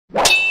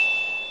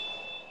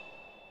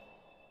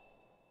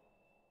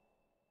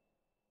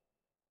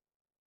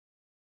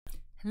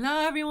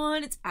Hello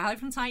everyone, it's Allie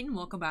from Titan.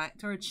 Welcome back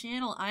to our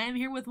channel. I am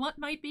here with what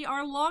might be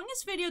our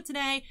longest video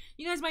today.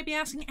 You guys might be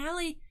asking,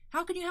 Allie,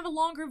 how can you have a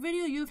longer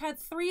video? You've had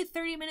 3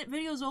 30-minute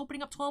videos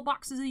opening up 12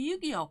 boxes of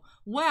Yu-Gi-Oh!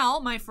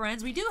 Well, my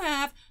friends, we do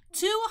have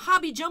 2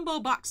 hobby jumbo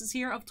boxes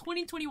here of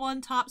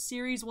 2021 TOPPS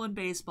Series 1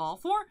 Baseball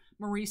for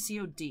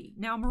Mauricio D.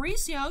 Now,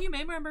 Mauricio, you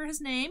may remember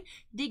his name,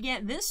 did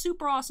get this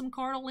super awesome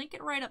card. I'll link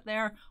it right up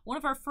there. One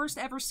of our first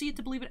ever See It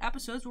to Believe It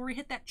episodes where we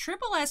hit that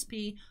triple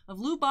SP of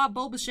Lou Bob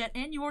Bobichette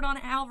and Yordan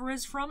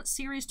Alvarez from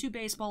Series 2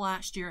 Baseball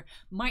last year.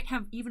 Might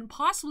have even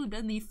possibly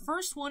been the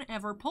first one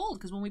ever pulled,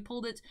 because when we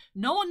pulled it,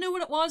 no one knew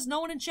what it was. No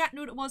one in chat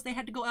knew what it was. They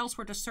had to go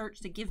elsewhere to search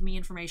to give me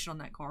information on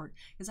that card,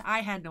 because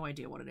I had no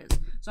idea what it is.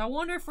 So I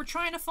wonder if we're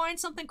trying to find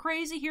something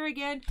crazy here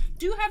again.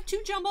 Do have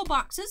 2 jumbo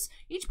boxes.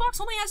 Each box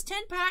only has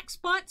 10 packs,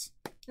 but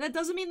that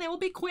doesn't mean they will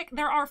be quick.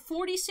 There are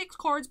 46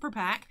 cards per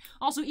pack.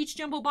 Also, each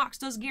jumbo box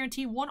does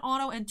guarantee 1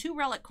 auto and 2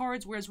 relic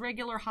cards, whereas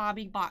regular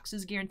hobby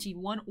boxes guarantee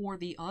 1 or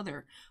the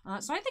other.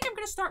 So I think I'm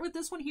going to start with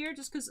this one here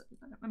just because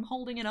I'm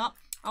holding it up.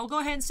 I'll go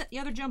ahead and set the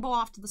other jumbo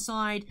off to the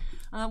side.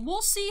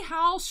 We'll see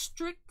how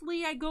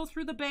strictly I go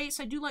through the base.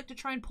 I do like to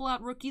try and pull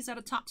out rookies out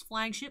of TOPPS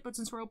flagship, but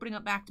since we're opening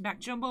up back-to-back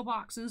jumbo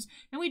boxes,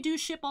 and we do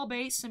ship all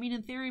base, I mean,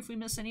 in theory, if we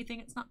miss anything,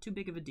 it's not too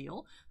big of a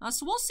deal.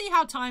 So we'll see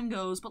how time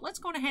goes, but let's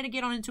go ahead and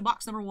get on into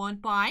box number 1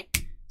 by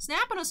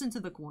snapping us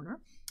into the corner.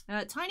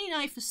 Tiny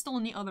Knife is still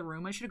in the other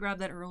room. I should have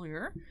grabbed that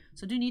earlier.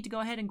 So do need to go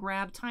ahead and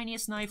grab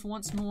Tiniest Knife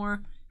once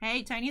more.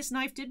 Hey, Tiniest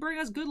Knife did bring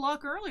us good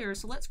luck earlier,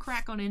 so let's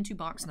crack on into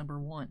box number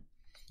 1.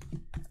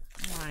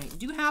 Alright,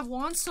 do have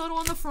Juan Soto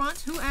on the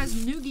front, who, as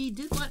Noogie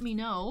did let me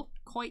know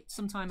quite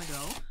some time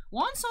ago,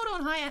 Juan Soto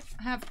and I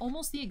have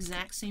almost the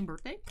exact same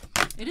birthday.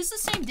 It is the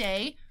same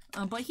day,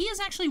 but he is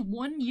actually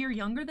 1 year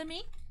younger than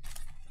me.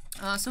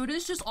 So it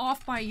is just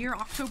off by a year,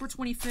 October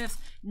 25th,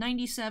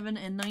 97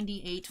 and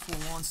 98 for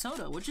Juan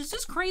Soto, which is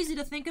just crazy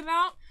to think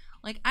about.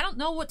 Like, I don't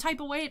know what type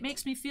of way it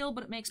makes me feel,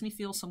 but it makes me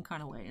feel some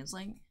kind of way. It's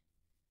like,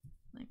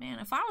 man,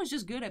 if I was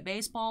just good at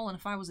baseball and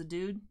if I was a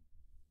dude,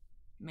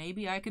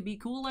 maybe I could be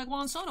cool like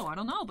Juan Soto. I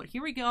don't know, but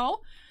here we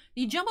go.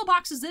 The jumbo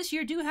boxes this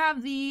year do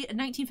have the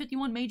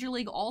 1951 Major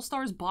League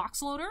All-Stars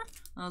box loader.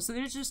 So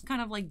there's just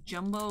kind of like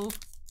jumbo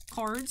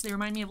cards. They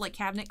remind me of like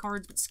cabinet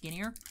cards, but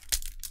skinnier.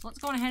 So let's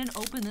go ahead and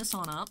open this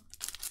on up.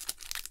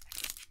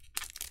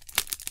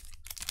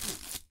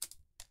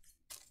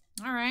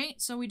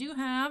 Alright, so we do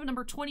have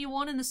number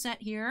 21 in the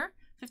set here.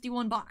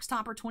 51 Box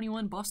Topper,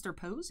 21 Buster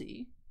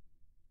Posey.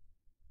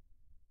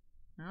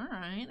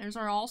 Alright, there's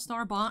our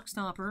All-Star Box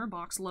Topper.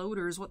 Box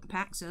Loader is what the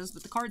pack says,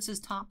 but the card says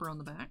Topper on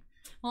the back.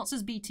 Well, it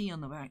says BT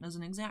on the back.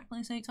 Doesn't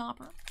exactly say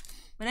Topper.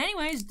 But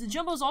anyways, the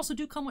jumbos also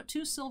do come with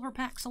 2 silver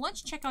packs, so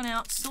let's check on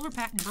out silver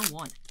pack number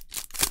 1.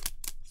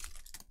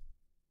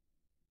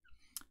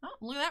 Oh,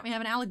 look at that. We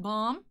have an Alec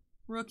Baum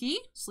rookie.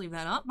 Sleeve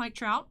that up. Mike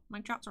Trout.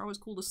 Mike Trouts are always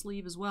cool to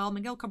sleeve as well.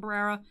 Miguel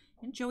Cabrera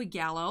and Joey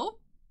Gallo.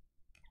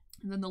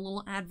 And then the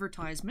little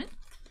advertisement.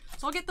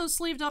 So I'll get those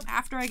sleeved up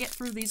after I get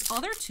through these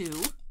other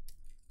 2.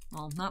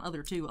 Well, not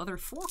other 2. Other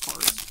 4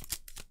 cards.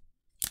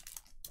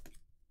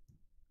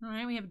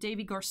 Alright, we have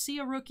Davy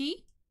Garcia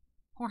rookie.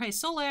 Jorge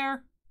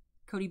Soler.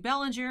 Cody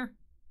Bellinger.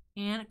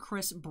 And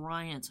Chris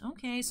Bryant.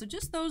 Okay, so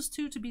just those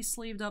 2 to be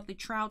sleeved up. The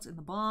Trout and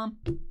the Baum.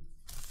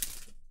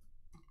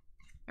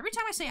 Every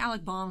time I say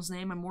Alec Baum's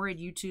name, I'm worried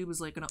YouTube is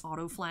like going to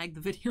auto-flag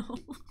the video.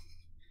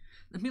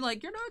 And be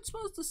like, you're not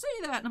supposed to say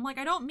that. And I'm like,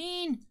 I don't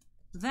mean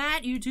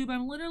that, YouTube.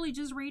 I'm literally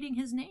just reading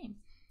his name.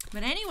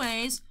 But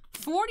anyways,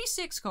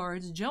 46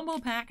 cards, jumbo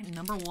pack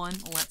number 1.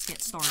 Let's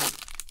get started.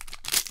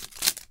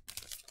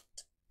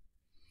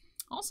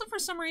 Also, for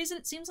some reason,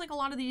 it seems like a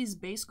lot of these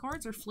base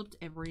cards are flipped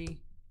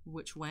every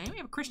which way. We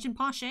have a Christian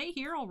Pache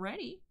here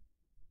already.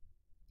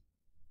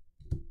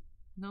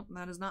 Nope,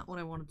 that is not what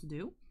I wanted to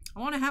do. I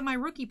want to have my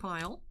rookie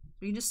pile.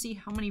 We can just see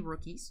how many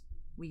rookies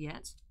we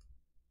get.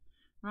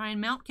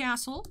 Ryan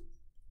Mountcastle.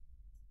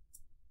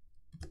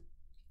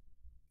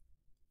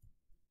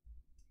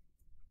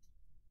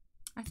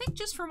 I think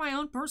just for my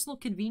own personal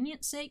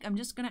convenience sake, I'm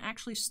just going to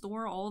actually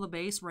store all the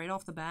base right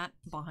off the bat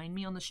behind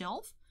me on the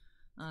shelf.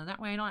 That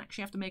way I don't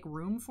actually have to make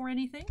room for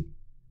anything.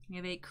 We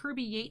have a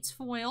Kirby Yates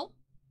foil.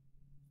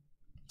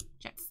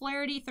 Jack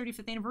Flaherty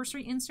 35th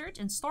anniversary insert.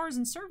 And Stars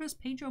in Service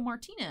Pedro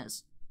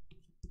Martinez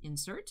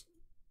insert.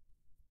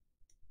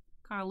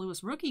 Kyle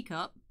Lewis Rookie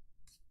Cup.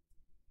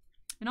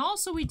 And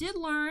also we did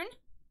learn...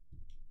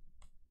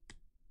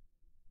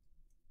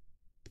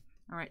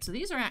 Alright, so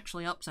these are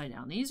actually upside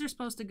down. These are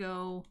supposed to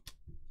go...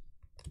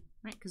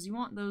 Right, because you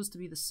want those to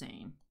be the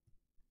same.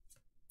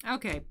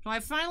 Okay, so I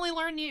finally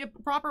learned the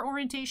proper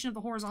orientation of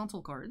the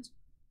horizontal cards.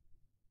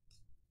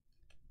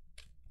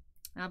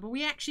 But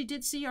we actually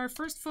did see our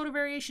first photo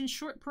variation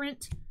short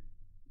print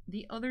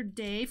the other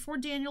day for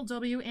Daniel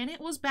W. And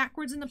it was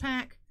backwards in the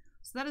pack.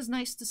 So that is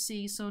nice to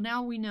see. So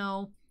now we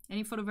know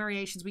any photo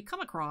variations we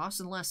come across,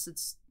 unless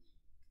it's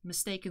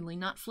mistakenly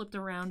not flipped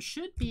around,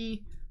 should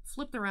be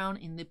flipped around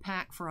in the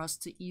pack for us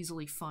to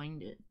easily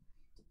find it.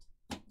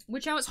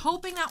 Which I was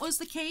hoping that was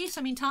the case.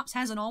 I mean, TOPPS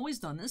hasn't always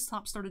done this.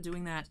 TOPPS started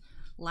doing that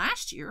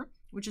last year,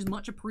 which is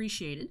much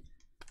appreciated.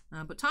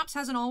 But TOPPS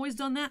hasn't always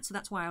done that, so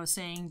that's why I was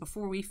saying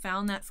before we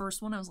found that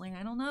first one, I was like,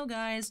 I don't know,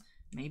 guys.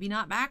 Maybe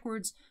not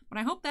backwards, but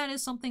I hope that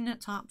is something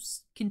that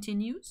TOPPS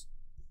continues.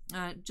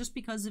 Just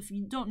because if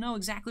you don't know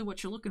exactly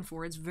what you're looking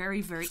for, it's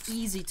very, very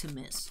easy to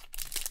miss.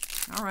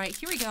 All right,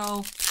 here we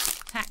go.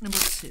 Pack number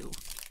 2.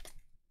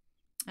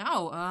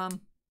 Oh,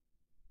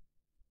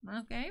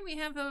 okay, we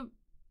have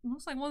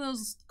looks like one of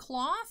those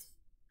cloth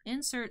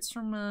inserts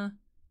from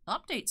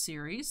Update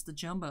series, the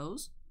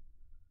Jumbos.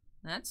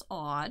 That's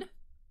odd.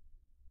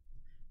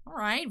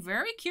 Alright,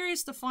 very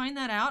curious to find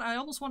that out. I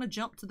almost want to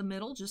jump to the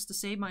middle just to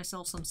save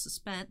myself some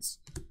suspense.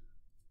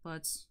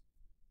 But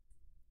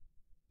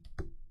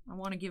I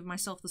want to give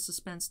myself the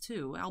suspense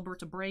too.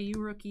 Alberto Abreu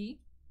rookie.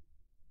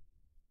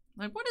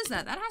 Like, what is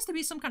that? That has to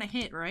be some kind of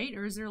hit, right?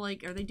 Or is there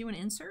like, are they doing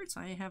inserts?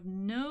 I have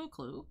no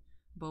clue.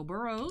 Bo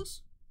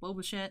Burrows. Bo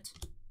Bichette.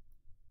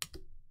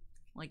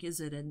 Like, is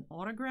it an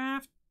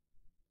autograph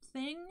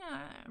thing?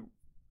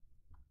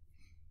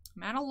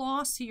 I'm at a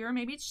loss here.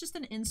 Maybe it's just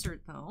an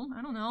insert, though.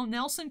 I don't know.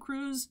 Nelson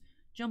Cruz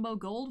Jumbo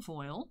Gold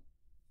Foil.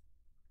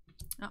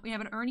 We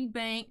have an Ernie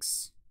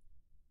Banks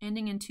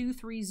ending in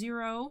 230.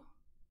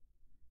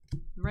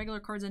 The regular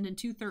cards end in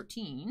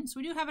 213. So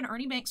we do have an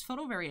Ernie Banks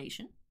photo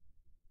variation.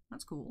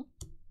 That's cool.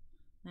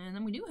 And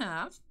then we do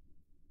have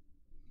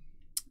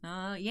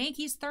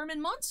Yankees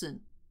Thurman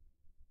Munson.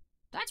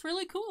 That's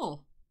really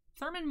cool.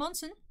 Thurman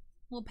Munson.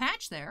 Little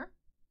patch there.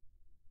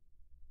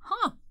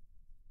 Huh.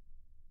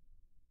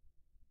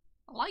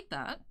 I like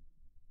that.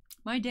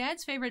 My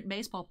dad's favorite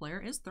baseball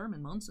player is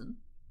Thurman Munson.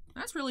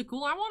 That's really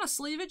cool. I want to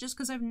sleeve it just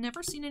because I've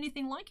never seen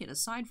anything like it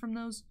aside from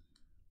those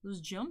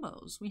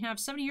jumbos. We have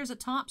 70 years at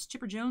TOPPS.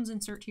 Chipper Jones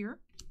insert here.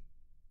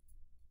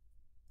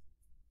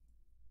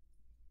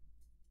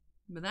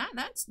 But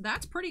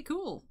that's pretty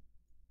cool.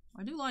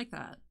 I do like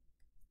that.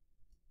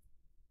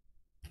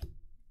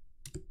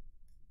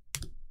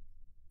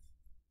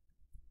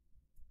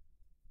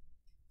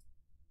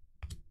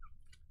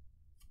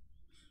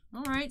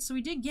 Alright, so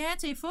we did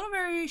get a photo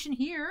variation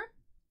here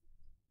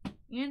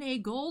in a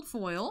gold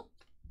foil.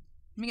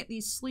 Let me get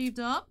these sleeved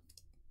up.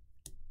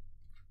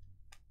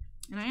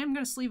 And I am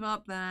going to sleeve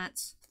up that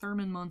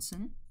Thurman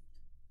Munson.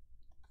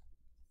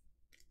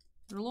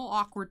 They're a little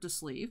awkward to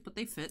sleeve, but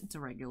they fit into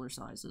regular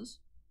sizes.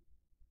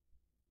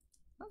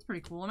 That's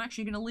pretty cool. I'm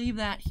actually going to leave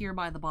that here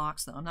by the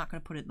box, though. I'm not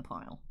going to put it in the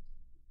pile.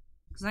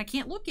 Because I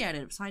can't look at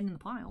it if it's hiding in the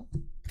pile.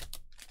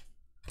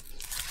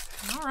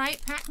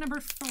 Alright, pack number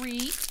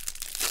 3.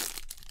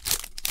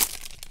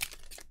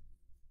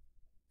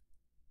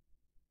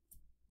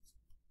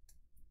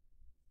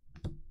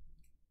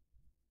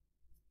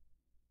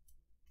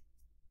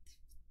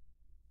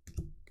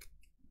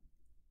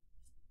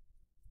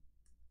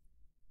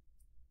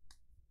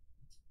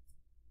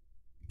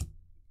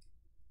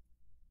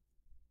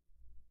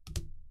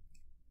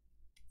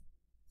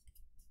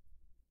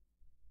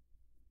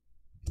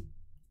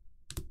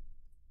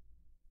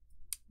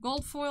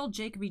 Gold foil,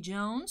 Jacoby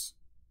Jones.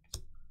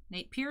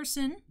 Nate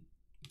Pearson.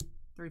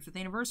 35th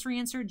anniversary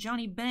insert,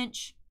 Johnny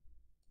Bench.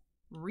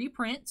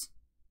 Reprint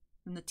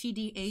from the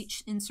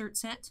TDH insert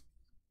set.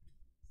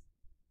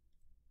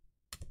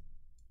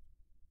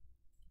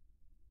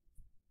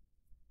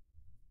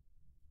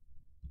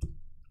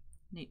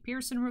 Nate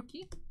Pearson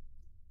rookie.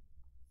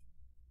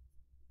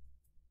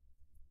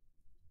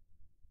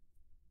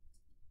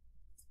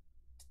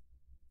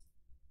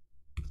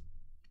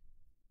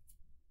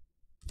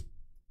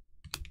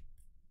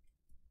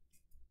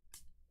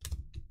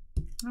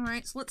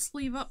 Alright, so let's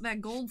sleeve up that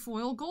gold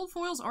foil. Gold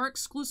foils are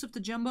exclusive to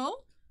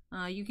Jumbo.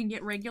 You can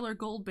get regular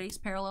gold base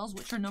parallels,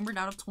 which are numbered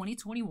out of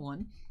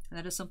 2021. And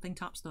that is something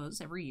TOPPS does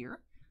every year, at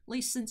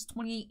least since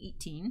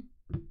 2018.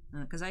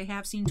 Because I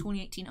have seen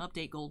 2018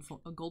 update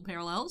gold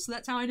parallels. So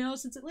that's how I know,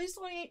 since at least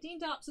 2018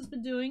 TOPPS has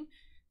been doing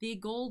the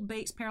gold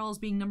base parallels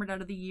being numbered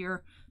out of the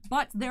year.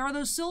 But there are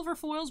those silver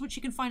foils, which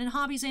you can find in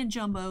hobbies and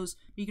jumbos.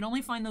 But you can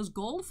only find those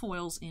gold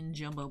foils in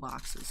jumbo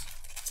boxes.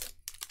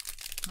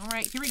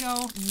 Alright, here we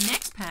go.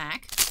 Next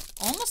pack.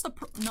 Almost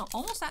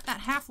at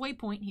that halfway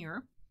point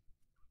here.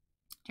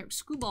 Here's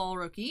Screwball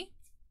rookie.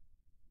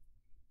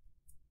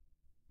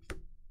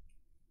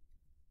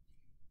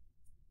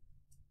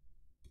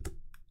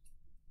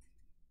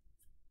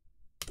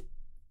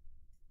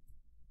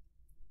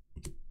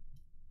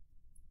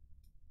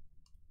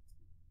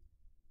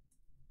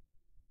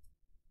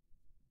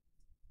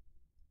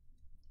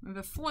 We have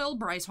a foil,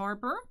 Bryce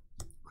Harper.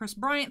 Chris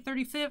Bryant,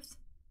 35th.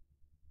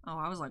 Oh,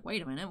 I was like,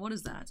 wait a minute, what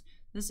is that?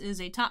 This is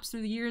a TOPPS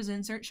Through the Years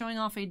insert showing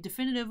off a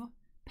definitive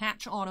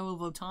patch auto of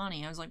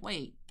Ohtani. I was like,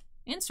 wait,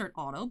 insert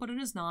auto, but it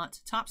is not.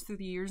 TOPPS Through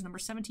the Years, number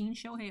 17,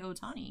 Shohei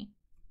Ohtani.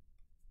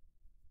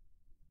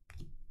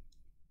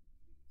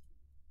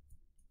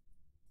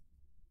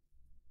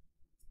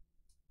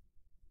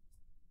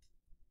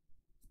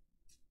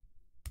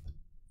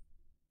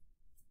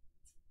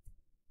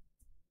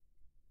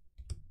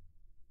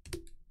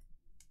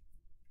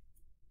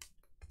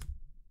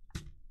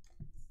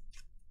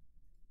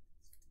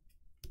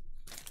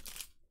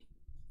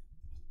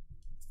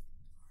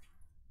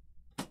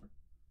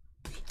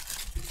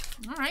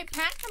 All right,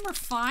 pack number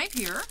 5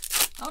 here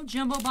of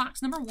jumbo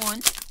box number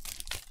 1.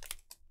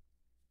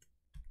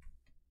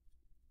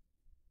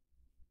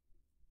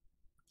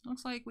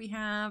 Looks like we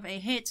have a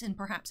hit and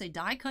perhaps a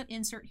die cut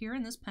insert here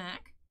in this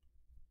pack.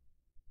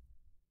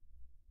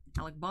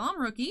 Alec Baum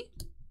rookie.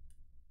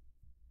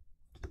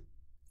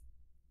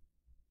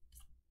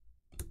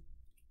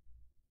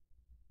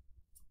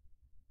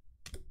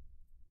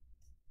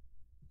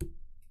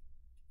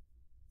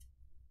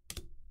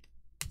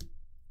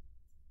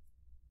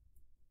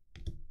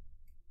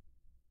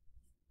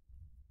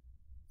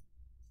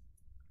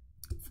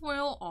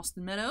 Foil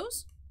Austin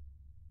Meadows.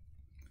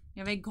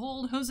 You have a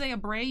gold Jose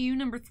Abreu,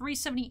 number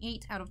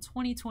 378 out of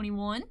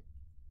 2021.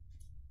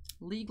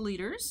 League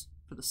leaders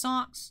for the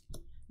Sox.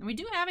 And we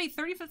do have a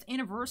 35th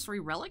anniversary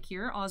relic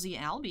here, Ozzie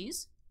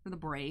Albies for the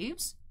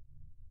Braves.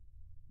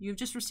 You've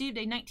just received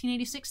a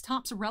 1986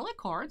 TOPPS relic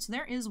card, so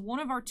there is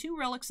one of our 2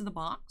 relics in the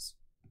box.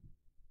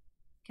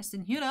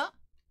 Keston Hiura,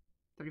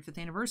 35th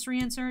anniversary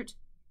insert.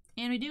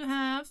 And we do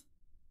have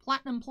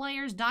Platinum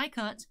Players die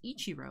cuts,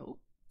 Ichiro.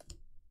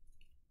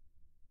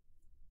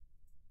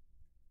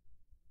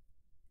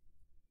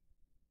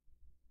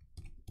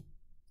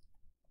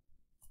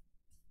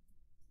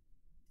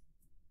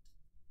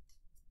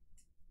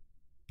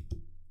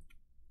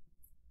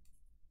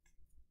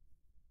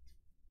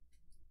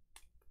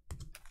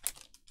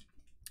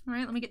 All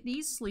right, let me get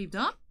these sleeved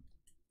up.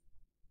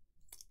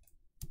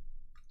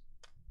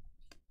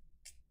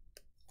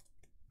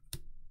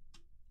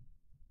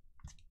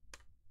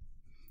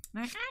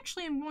 And I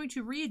actually am going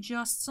to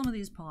readjust some of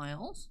these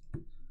piles.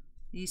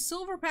 The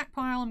silver pack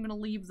pile I'm going to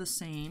leave the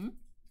same,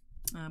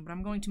 but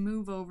I'm going to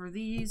move over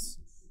these.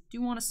 Do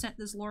want to set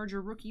this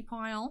larger rookie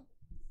pile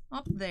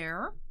up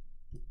there.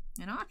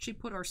 And I'll actually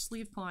put our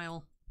sleeve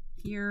pile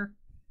here.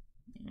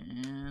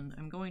 And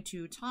I'm going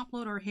to top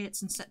load our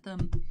hits and set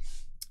them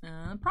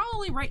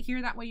probably right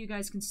here. That way you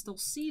guys can still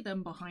see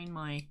them behind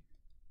my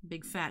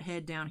big fat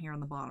head down here on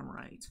the bottom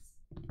right.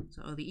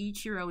 So the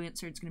Ichiro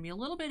insert is going to be a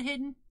little bit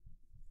hidden.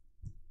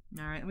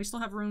 Alright, and we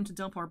still have room to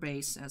dump our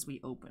base as we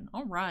open.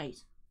 Alright.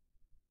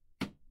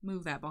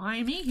 Move that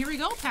behind me. Here we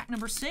go. Pack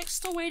number 6.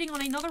 Still waiting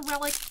on another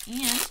relic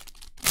and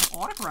an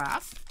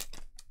autograph.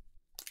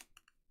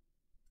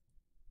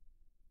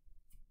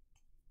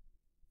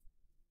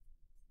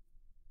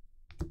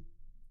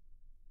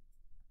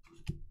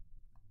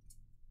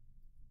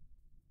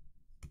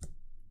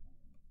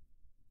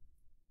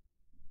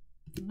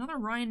 Another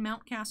Ryan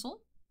Mountcastle.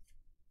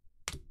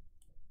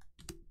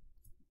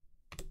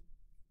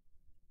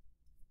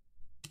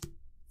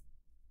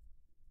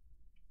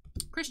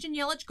 Christian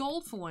Yelich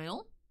gold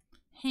foil.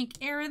 Hank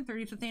Aaron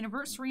 35th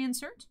anniversary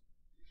insert.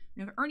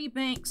 We have Ernie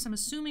Banks, I'm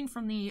assuming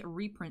from the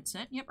reprint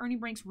set. Yep, Ernie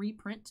Banks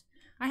reprint.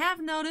 I have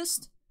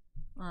noticed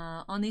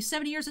on the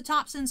 70 years of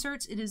TOPPS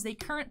inserts, it is the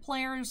current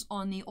players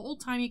on the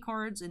old-timey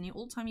cards and the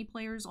old-timey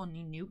players on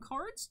the new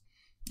cards.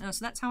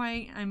 So that's how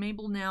I'm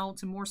able now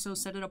to more so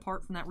set it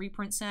apart from that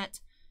reprint set.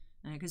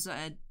 Because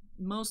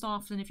most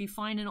often if you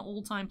find an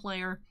old-time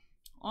player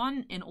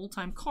on an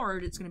old-time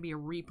card, it's going to be a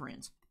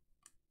reprint.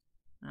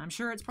 I'm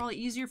sure it's probably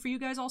easier for you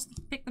guys all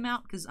to pick them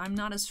out because I'm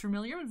not as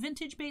familiar with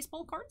vintage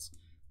baseball cards.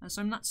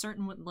 So I'm not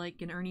certain what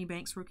like an Ernie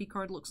Banks rookie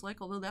card looks like,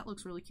 although that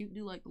looks really cute. I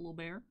do like the little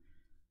bear.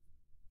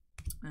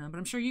 But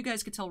I'm sure you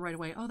guys could tell right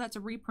away, oh, that's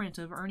a reprint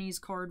of Ernie's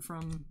card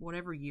from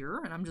whatever year.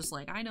 And I'm just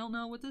like, I don't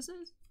know what this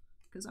is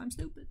because I'm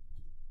stupid.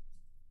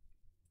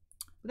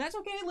 But that's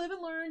okay, live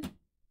and learn.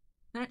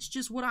 That's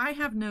just what I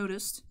have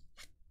noticed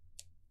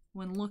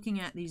when looking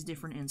at these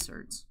different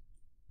inserts.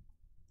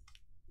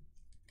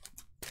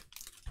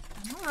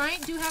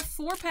 Alright, do have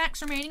 4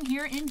 packs remaining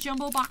here in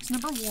jumbo box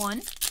number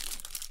 1.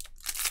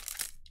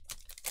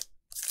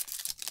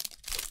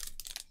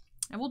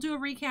 And we'll do a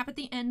recap at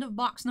the end of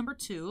box number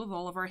 2 of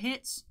all of our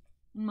hits,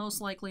 and most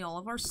likely all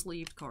of our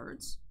sleeved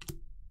cards.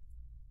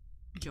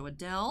 Joe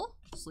Adele,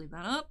 sleeve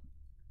that up.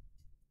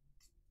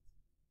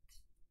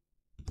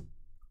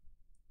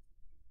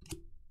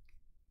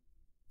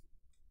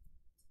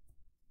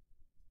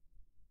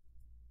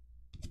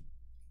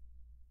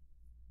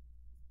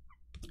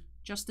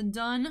 Justin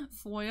Dunn,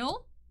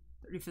 foil,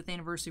 35th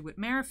anniversary with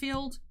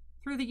Merrifield.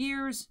 Through the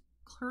years,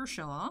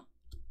 Kershaw.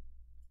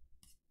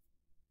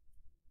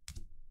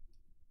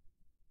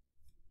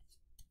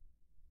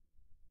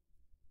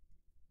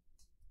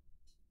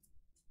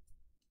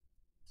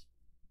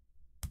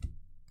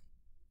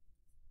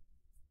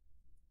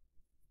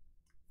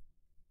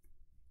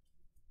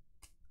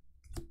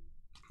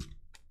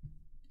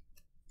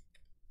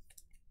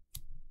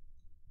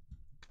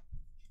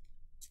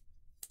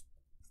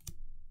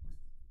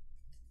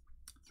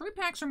 Three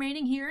packs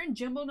remaining here in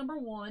jumbo number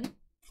 1.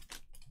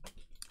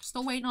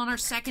 Still waiting on our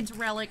second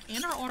relic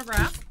and our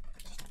autograph.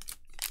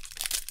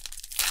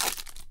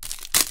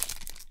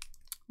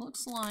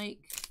 Looks like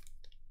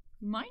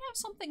we might have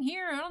something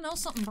here. I don't know,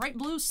 something bright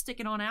blue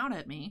sticking on out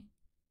at me.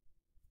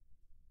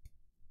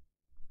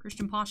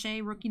 Christian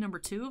Pache, rookie number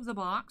 2 of the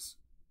box.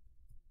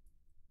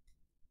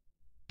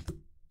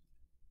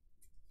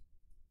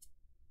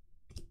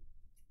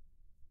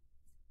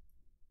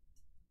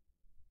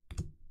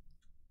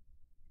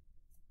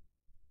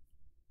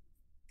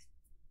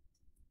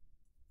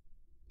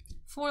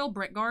 Foil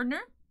Brett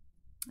Gardner.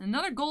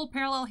 Another gold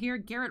parallel here,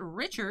 Garrett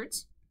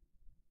Richards.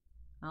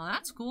 Oh,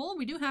 that's cool.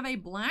 We do have a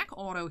black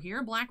auto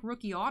here, black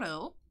rookie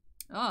auto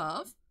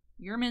of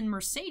Yerman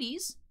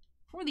Mercedes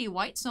for the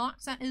White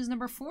Sox. That is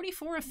number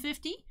 44 of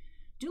 50.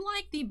 Do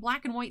like the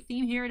black and white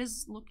theme here. It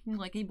is looking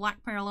like a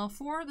black parallel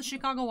for the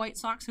Chicago White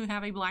Sox, who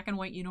have a black and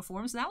white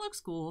uniform, so that looks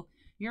cool.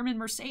 Yerman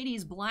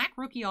Mercedes, black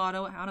rookie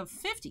auto out of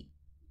 50.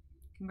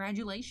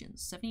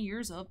 Congratulations, 70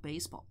 years of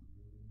baseball.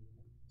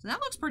 So that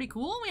looks pretty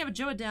cool. We have a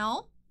Joe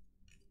Adell.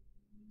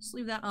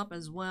 Sleeve that up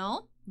as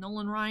well.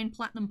 Nolan Ryan,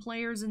 Platinum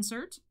Players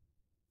insert.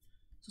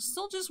 So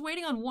still just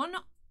waiting on one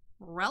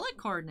relic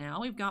card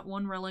now. We've got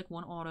one relic,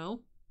 one auto.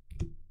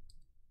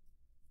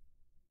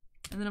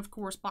 And then, of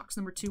course, box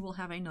number 2 will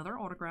have another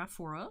autograph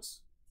for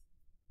us.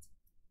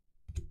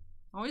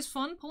 Always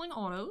fun pulling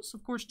autos.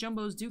 Of course,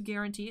 jumbos do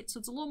guarantee it, so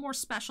it's a little more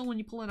special when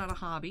you pull it out of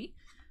hobby.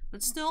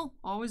 But still,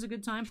 always a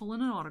good time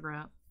pulling an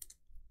autograph.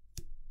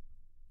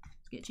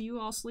 Let's get you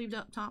all sleeved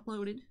up, top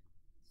loaded.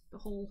 The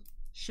whole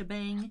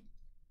shebang.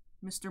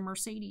 Mr.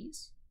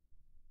 Mercedes.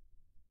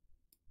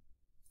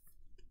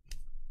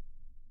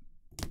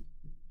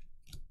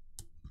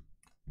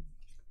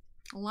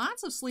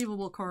 Lots of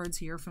sleevable cards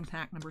here from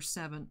pack number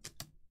 7.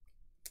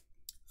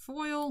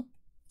 Foil,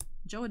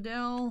 Joe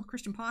Adell,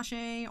 Christian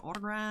Pache,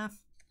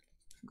 autograph,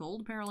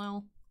 gold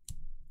parallel.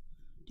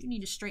 Do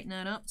need to straighten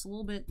that up. It's a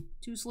little bit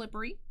too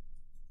slippery.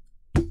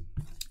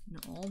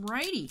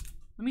 Alrighty.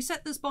 Let me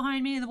set this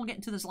behind me and then we'll get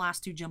into this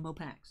last 2 jumbo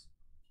packs.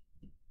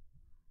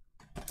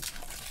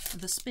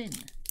 The spin.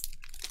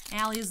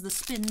 Allie is the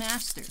spin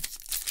master.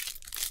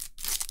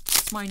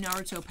 It's my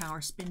Naruto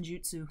power, spin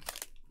jutsu.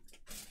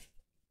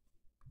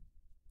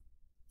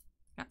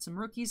 Got some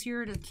rookies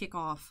here to kick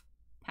off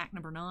pack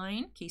number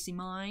 9. Casey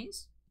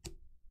Mize.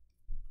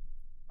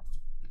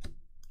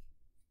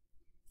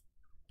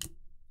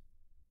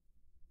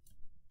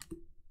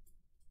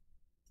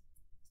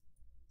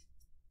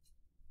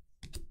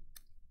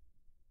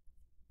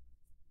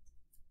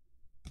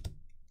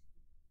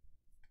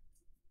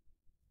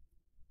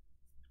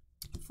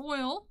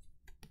 Foil.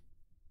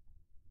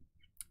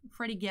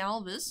 Freddie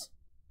Galvis.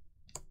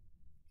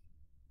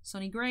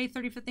 Sonny Gray,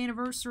 35th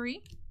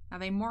anniversary.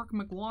 Have a Mark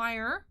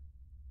McGuire,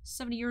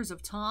 70 years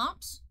of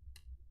Topps.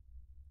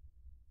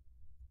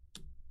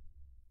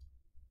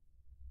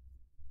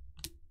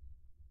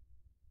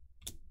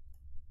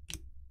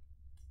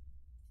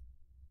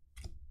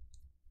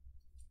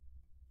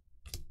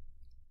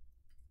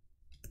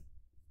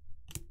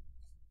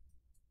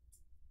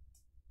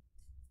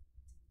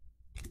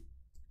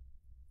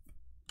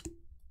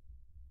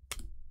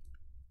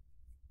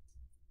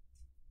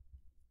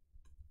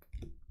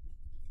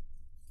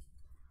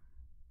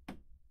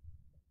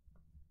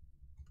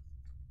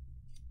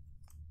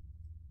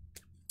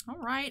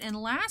 Alright, and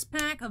last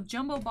pack of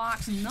Jumbo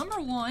Box number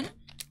 1.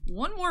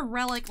 One more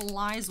relic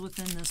lies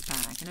within this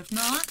pack. And if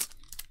not,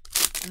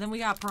 then we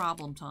got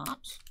problem,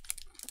 Topps.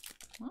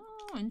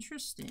 Oh,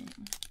 interesting.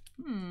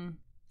 Can't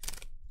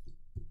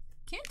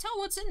tell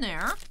what's in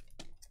there.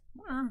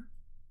 Wonder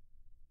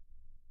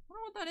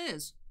what that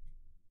is.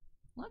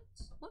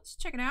 Let's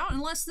check it out.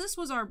 Unless this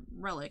was our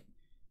relic.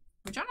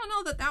 Which I don't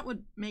know that that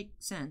would make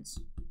sense.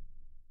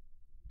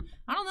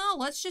 I don't know.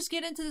 Let's just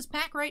get into this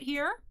pack right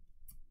here.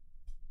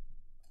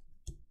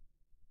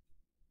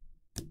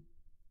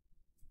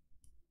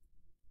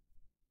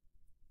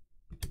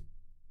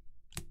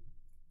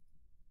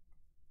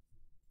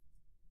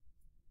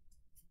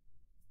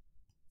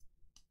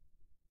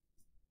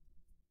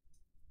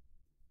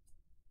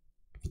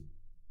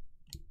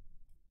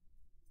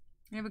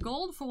 We have a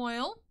gold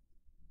foil,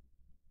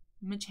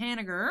 Mitch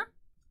Haniger,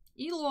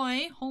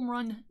 Eloy Home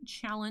Run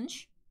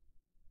Challenge,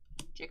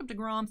 Jacob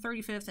deGrom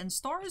 35th, and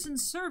Stars in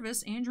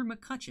Service Andrew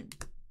McCutchen.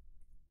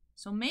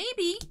 So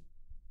maybe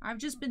I've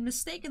just been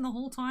mistaken the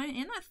whole time,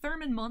 and that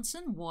Thurman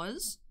Munson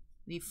was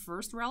the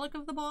first relic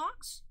of the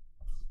box.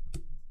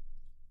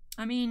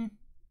 I mean,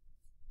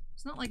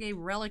 it's not like a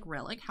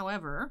relic.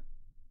 However,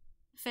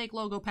 fake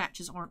logo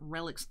patches aren't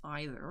relics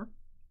either.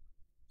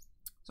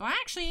 So I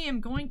actually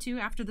am going to,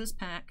 after this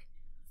pack,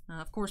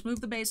 of course,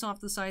 move the base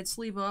off the side,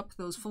 sleeve up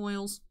those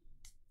foils,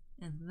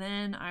 and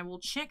then I will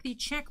check the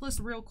checklist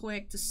real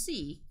quick to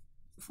see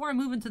before I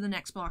move into the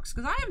next box,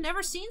 because I have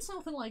never seen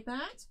something like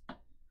that.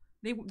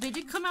 They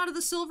did come out of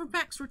the silver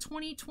packs for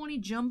 2020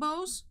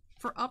 jumbos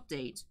for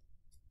update.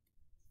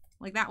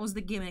 Like, that was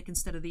the gimmick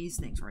instead of these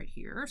things right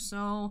here.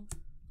 So,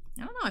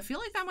 I don't know. I feel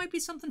like that might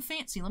be something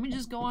fancy. Let me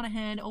just go on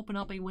ahead, open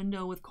up a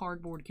window with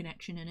cardboard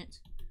connection in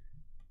it.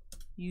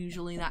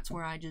 Usually that's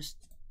where I just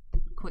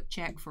quick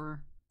check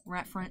for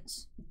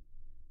reference.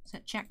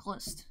 Set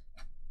checklist.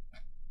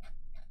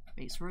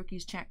 Base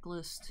rookies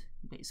checklist.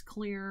 Base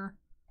clear.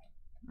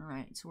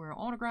 Alright, so we're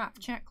autograph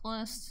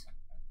checklist.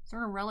 Is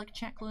there a relic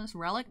checklist?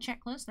 Relic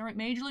checklist. Alright,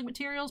 Major League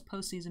Materials,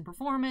 postseason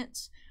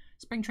performance,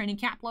 spring training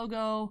cap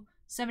logo,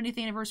 70th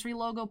anniversary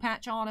logo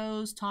patch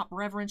autos, top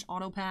reverence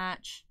auto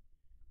patch,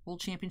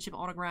 World Championship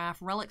autograph,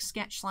 relic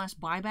sketch /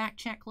 buyback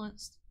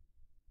checklist.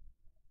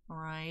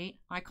 Alright,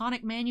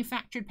 iconic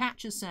manufactured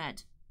patches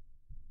set.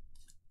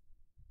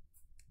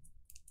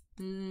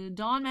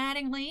 Don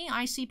Mattingly,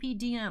 ICP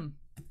DM.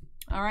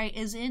 All right,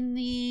 is in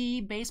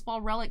the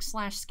baseball relic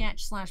slash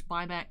sketch slash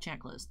buyback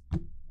checklist.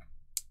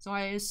 So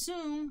I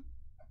assume,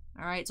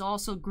 all right, it's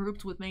also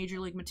grouped with Major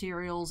League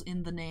materials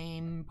in the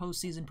name,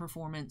 postseason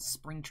performance,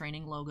 spring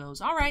training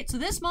logos. All right, so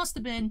this must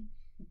have been,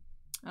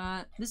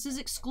 this is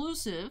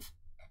exclusive,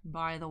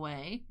 by the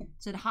way. It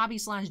said hobby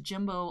slash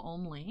jumbo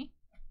only.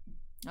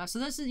 So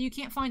this is, you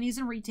can't find these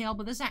in retail,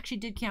 but this actually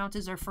did count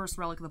as our first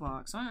relic of the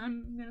box.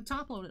 I'm going to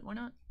top load it, why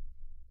not?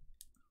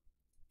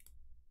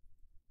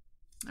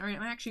 All right,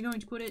 I'm actually going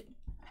to put it,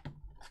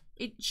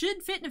 it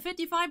should fit in a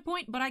 55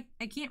 point, but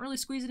I can't really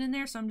squeeze it in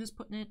there, so I'm just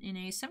putting it in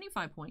a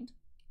 75 point.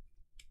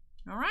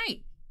 All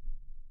right.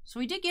 So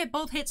we did get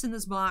both hits in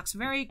this box.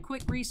 Very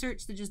quick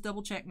research to just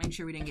double check, make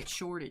sure we didn't get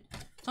shorted.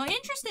 So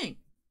interesting.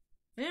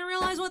 I didn't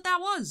realize what that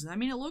was. I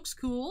mean, it looks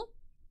cool.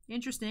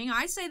 Interesting.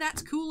 I'd say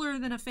that's cooler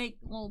than a fake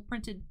little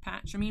printed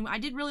patch. I mean, I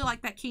did really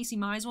like that Casey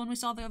Mize one we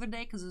saw the other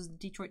day because it was the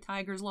Detroit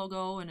Tigers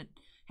logo and it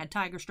had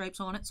tiger stripes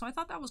on it. So I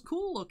thought that was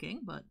cool looking,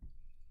 but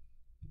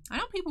I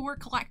know people were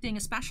collecting,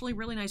 especially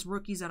really nice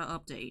rookies out of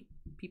Update.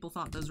 People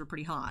thought those were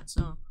pretty hot,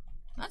 so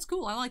that's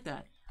cool. I like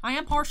that. I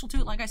am partial to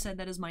it. Like I said,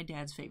 that is my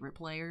dad's favorite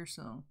player,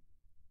 so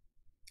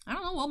I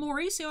don't know. Well,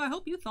 Mauricio, I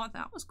hope you thought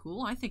that was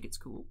cool. I think it's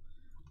cool.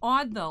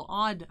 Odd, though.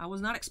 Odd. I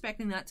was not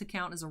expecting that to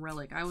count as a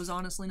relic. I was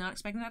honestly not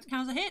expecting that to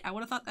count as a hit. I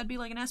would have thought that'd be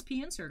like an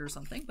SP insert or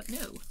something, but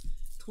no,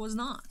 it was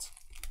not.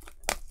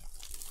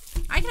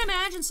 I can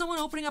imagine someone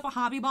opening up a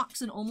hobby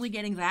box and only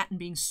getting that and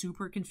being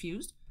super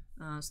confused.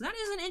 So that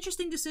is an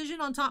interesting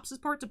decision on TOPPS'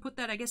 part to put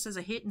that, I guess, as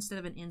a hit instead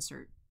of an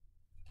insert.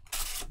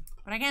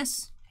 But I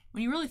guess,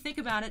 when you really think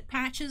about it,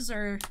 patches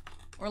or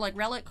like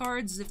relic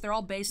cards, if they're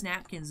all base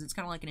napkins, it's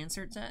kind of like an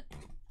insert set.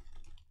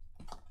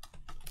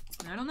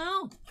 I don't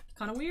know.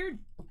 Kind of weird.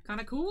 Kind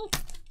of cool.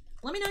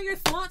 Let me know your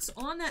thoughts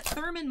on that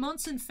Thurman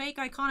Munson fake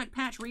iconic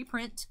patch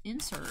reprint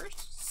insert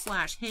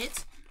slash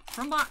hit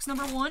from box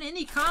number 1 in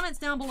the comments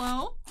down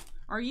below.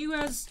 Are you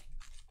as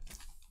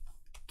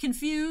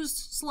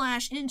confused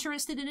slash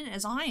interested in it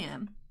as I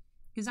am?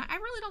 Because I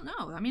really don't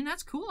know. I mean,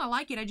 that's cool. I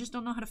like it. I just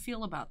don't know how to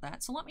feel about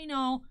that. So let me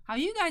know how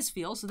you guys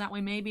feel so that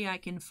way maybe I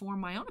can form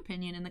my own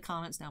opinion in the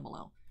comments down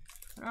below.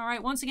 But all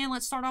right, once again,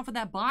 let's start off with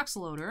that box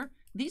loader.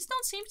 These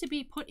don't seem to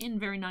be put in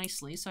very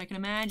nicely, so I can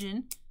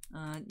imagine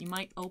you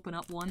might open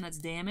up one that's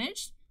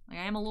damaged. Like,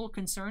 I am a little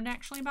concerned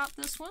actually about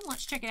this one.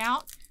 Let's check it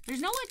out.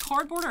 There's no like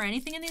cardboard or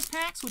anything in these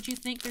packs. Would you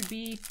think there'd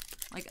be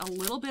like a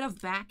little bit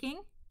of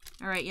backing?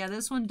 All right, yeah,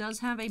 this one does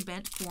have a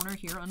bent corner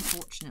here,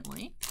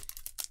 unfortunately.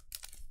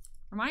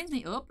 Reminds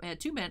me, it had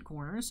 2 bent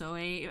corners, so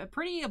a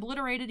pretty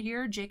obliterated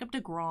here, Jacob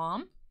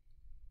deGrom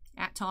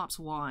at TOPPS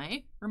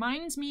Y.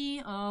 Reminds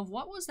me of,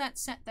 what was that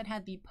set that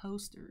had the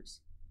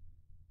posters?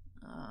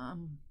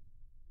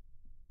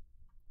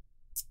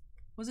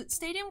 Was it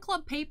Stadium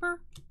Club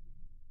paper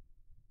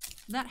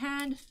that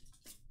had,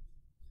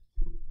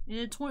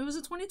 it was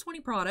a 2020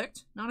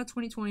 product, not a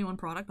 2021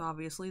 product,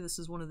 obviously. This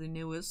is one of the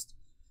newest.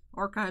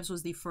 Archives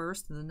was the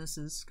first, and then this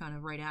is kind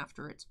of right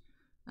after it.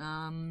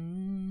 I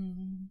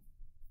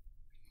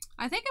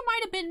think it might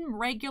have been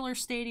regular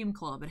Stadium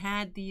Club. It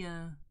had the,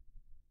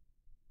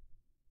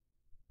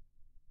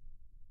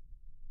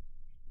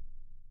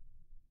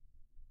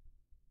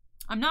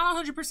 I'm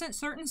not 100%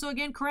 certain, so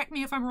again, correct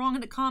me if I'm wrong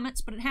in the comments,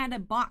 but it had a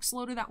box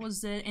loader that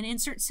was an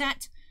insert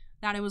set,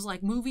 that it was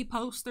like movie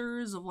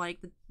posters of like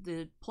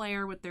the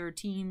player with their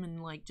team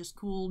and like just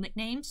cool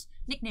nicknames.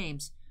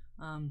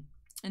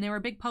 And they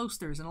were big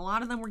posters, and a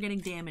lot of them were getting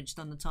damaged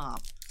on the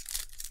top.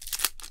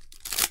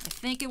 I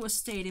think it was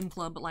Stadium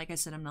Club, but like I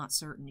said, I'm not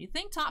certain. You'd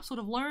think TOPPS would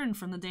have learned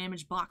from the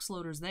damaged box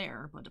loaders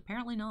there, but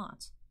apparently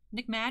not.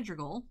 Nick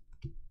Madrigal.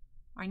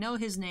 I know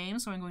his name,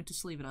 so I'm going to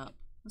sleeve it up.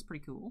 That's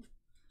pretty cool.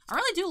 I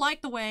really do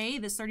like the way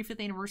this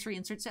 35th anniversary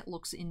insert set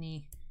looks in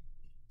the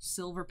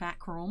silver pack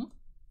chrome.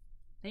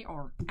 They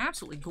are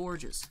absolutely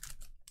gorgeous.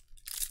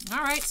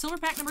 All right, silver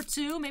pack number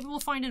 2. Maybe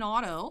we'll find an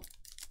auto.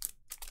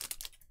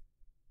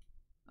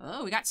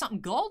 Oh, we got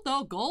something gold,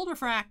 though. Gold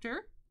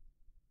refractor.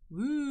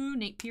 Woo,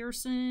 Nate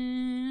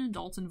Pearson,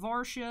 Dalton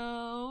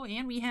Varsho,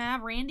 and we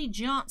have Randy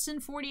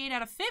Johnson, 48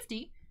 out of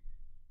 50.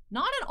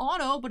 Not an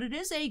auto, but it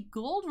is a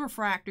gold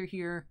refractor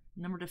here,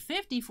 number to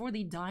 50 for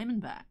the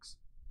Diamondbacks.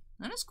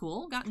 That is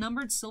cool. Got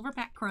numbered silver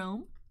pack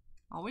chrome.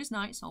 Always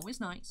nice, always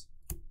nice.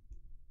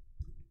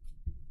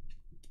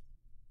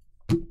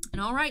 And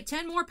all right,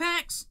 10 more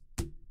packs.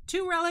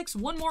 2 relics,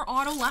 1 more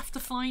auto left to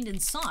find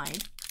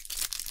inside.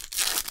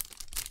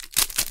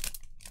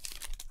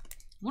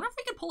 Wonder if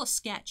we could pull a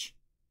sketch.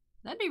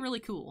 That'd be really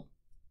cool.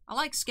 I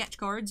like sketch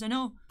cards. I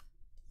know.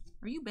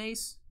 Are you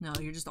base? No,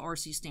 you're just the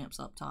RC stamps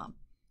up top.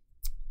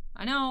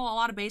 I know a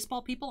lot of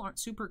baseball people aren't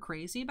super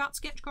crazy about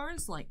sketch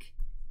cards like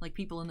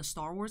people in the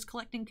Star Wars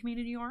collecting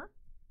community are.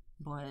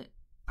 But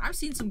I've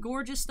seen some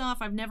gorgeous stuff.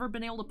 I've never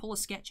been able to pull a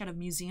sketch out of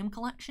museum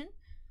collection.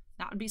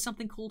 That would be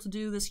something cool to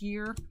do this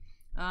year.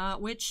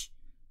 Which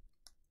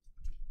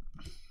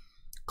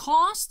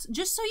cost,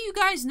 just so you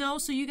guys know,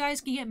 so you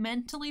guys can get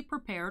mentally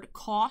prepared,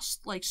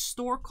 cost, like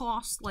store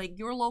cost, like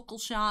your local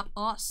shop,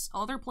 us,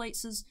 other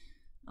places,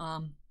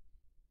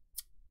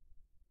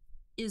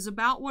 is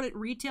about what it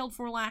retailed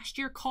for last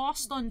year.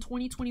 Cost on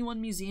 2021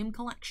 museum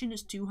collection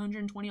is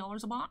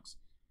 $220 a box,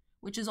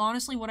 which is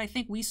honestly what I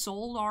think we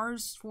sold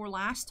ours for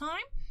last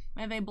time.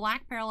 I have a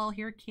black parallel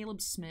here,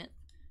 Caleb Smith.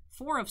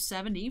 4 of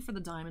 70 for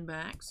the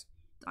Diamondbacks.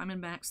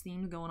 Diamondbacks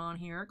theme going on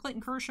here.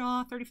 Clayton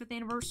Kershaw, 35th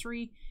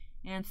anniversary.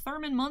 And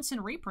Thurman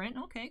Munson reprint.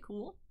 Okay,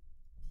 cool.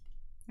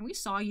 And we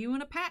saw you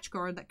in a patch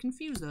guard that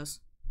confused us.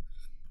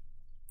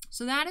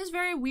 So that is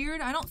very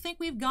weird. I don't think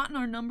we've gotten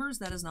our numbers.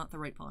 That is not the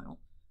right pile.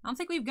 I don't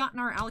think we've gotten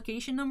our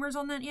allocation numbers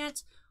on that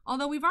yet.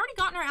 Although we've already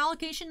gotten our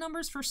allocation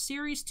numbers for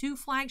Series 2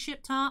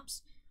 flagship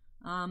tops.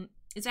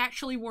 It's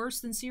actually worse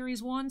than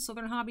Series 1.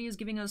 Southern Hobby is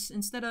giving us,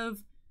 instead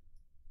of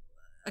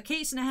a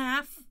case and a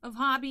half of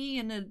Hobby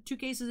and 2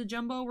 cases of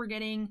Jumbo, we're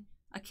getting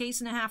a case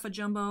and a half of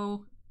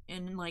Jumbo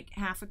and like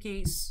half a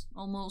case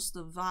almost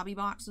of Hobby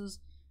boxes.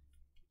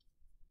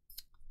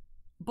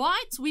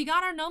 But we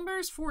got our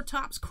numbers for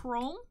TOPPS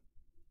Chrome,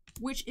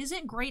 which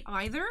isn't great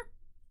either.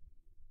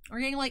 We're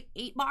getting like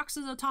 8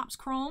 boxes of TOPPS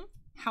Chrome.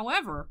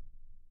 However,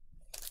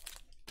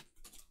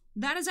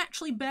 that is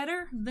actually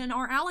better than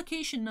our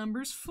allocation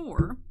numbers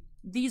for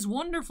these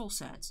wonderful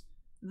sets,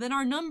 than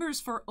our numbers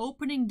for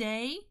opening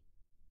day,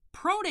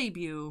 Pro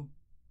Debut,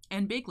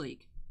 and Big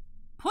League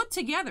put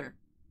together.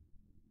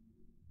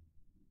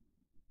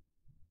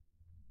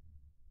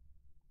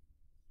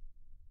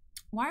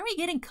 Why are we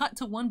getting cut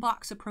to 1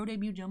 box of Pro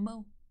Debut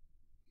Jumbo?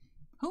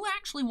 Who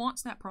actually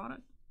wants that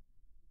product?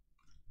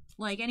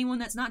 Like anyone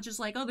that's not just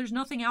like, oh, there's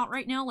nothing out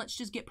right now, let's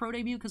just get Pro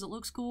Debut because it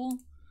looks cool.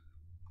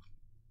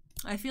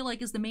 I feel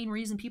like is the main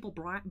reason people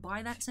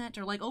buy that set.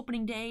 Or like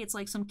opening day, it's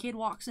like some kid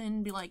walks in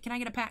and be like, can I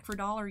get a pack for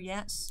 $1?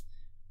 Yes.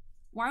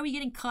 Why are we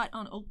getting cut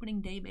on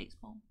opening day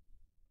baseball?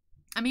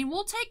 I mean,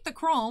 we'll take the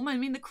Chrome. I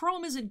mean, the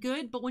Chrome isn't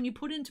good, but when you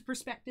put into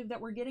perspective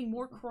that we're getting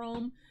more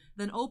Chrome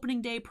than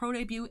opening day, Pro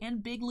Debut,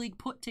 and Big League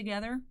put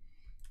together.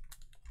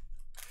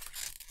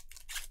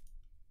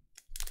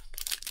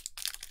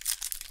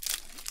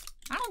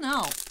 I don't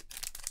know.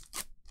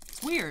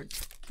 It's weird.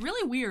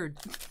 Really weird.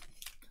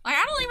 Like,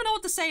 I don't even know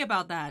what to say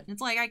about that.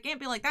 It's like, I can't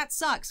be like, that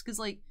sucks, because,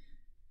 like,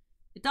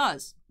 it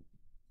does.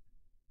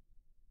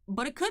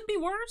 But it could be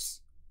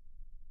worse.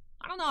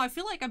 I don't know, I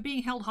feel like I'm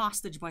being held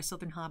hostage by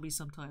Southern Hobby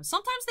sometimes.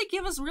 Sometimes they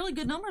give us really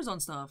good numbers on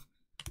stuff.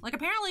 Like,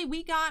 apparently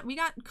we got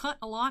cut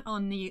a lot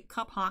on the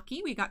Cup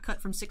Hockey. We got cut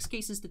from 6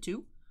 cases to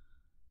 2.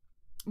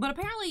 But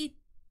apparently,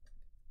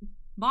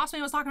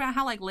 Bossman was talking about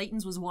how, like,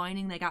 Layton's was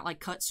whining. They got, like,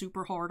 cut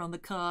super hard on the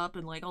Cup,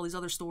 and, like, all these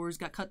other stores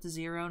got cut to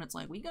 0, and it's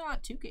like, we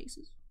got 2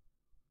 cases.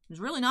 It was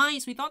really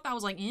nice. We thought that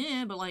was, like,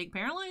 but, like,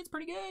 apparently it's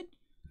pretty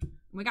good.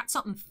 We got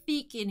something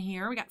thick in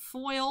here. We got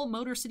foil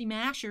Motor City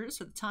Mashers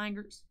for the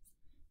Tigers.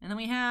 And then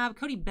we have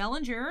Cody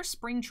Bellinger,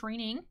 Spring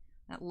Training,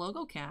 that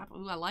logo cap.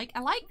 Ooh, I like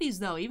these,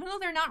 though. Even though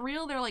they're not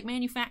real, they're, like,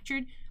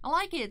 manufactured. I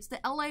like it. It's the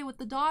LA with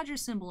the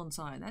Dodgers symbol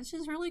inside. That's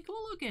just really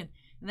cool looking.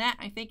 That,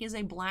 I think, is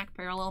a black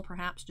parallel,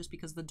 perhaps, just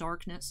because of the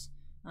darkness.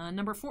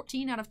 Number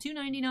 14 out of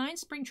 299,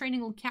 Spring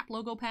Training cap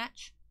logo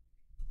patch.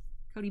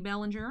 Cody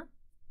Bellinger.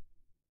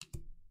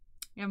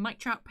 We have Mike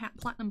Trout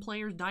Platinum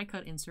Players die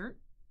cut insert.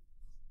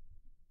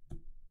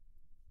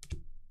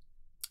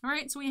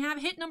 Alright, so we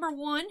have hit number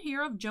 1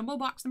 here of Jumbo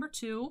Box number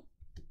 2.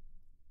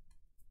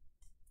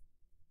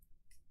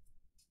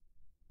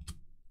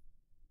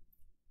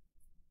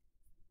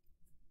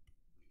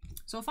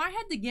 So if I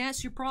had to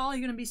guess, you're probably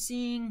going to be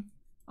seeing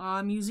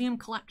museum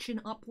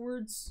collection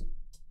upwards.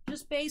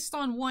 Just based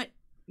on what,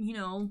 you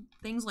know,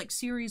 things like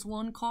Series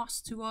 1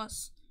 cost to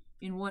us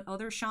and what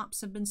other shops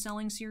have been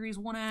selling Series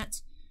 1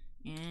 at.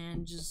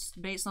 And just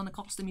based on the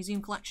cost of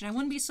museum collection. I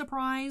wouldn't be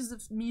surprised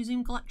if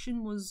museum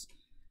collection was...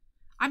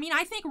 I mean,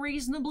 I think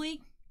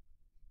reasonably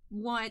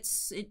what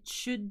it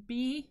should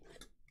be,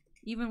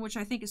 even which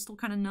I think is still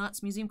kind of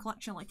nuts. Museum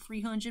collection like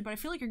 300, but I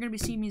feel like you're going to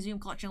be seeing museum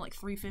collection like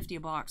 350 a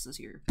box this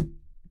year.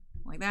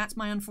 Like, that's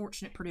my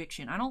unfortunate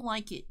prediction. I don't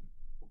like it.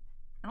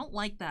 I don't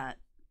like that.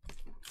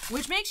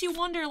 Which makes you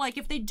wonder, like,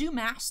 if they do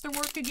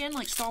Masterwork again,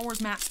 like Star Wars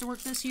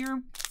Masterwork this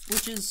year,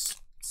 which is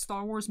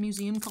Star Wars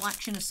Museum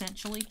Collection,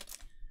 essentially.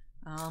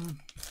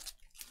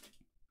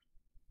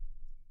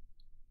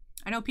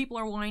 I know people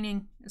are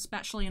whining,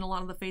 especially in a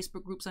lot of the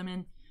Facebook groups I'm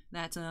in,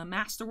 that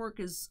Masterwork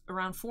is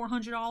around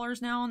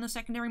 $400 now on the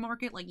secondary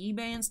market, like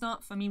eBay and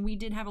stuff. I mean, we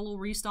did have a little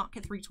restock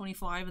at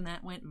 $325, and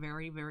that went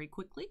very, very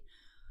quickly.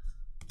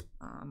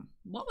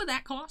 What would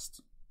that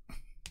cost?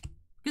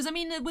 Because, I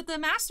mean, with the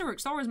Masterwork,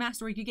 Star Wars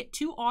Masterwork, you get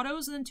 2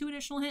 autos and then 2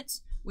 additional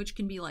hits, which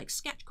can be, like,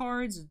 sketch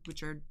cards,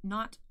 which are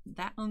not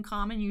that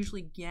uncommon. You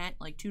usually get,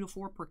 like, 2 to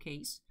 4 per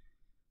case.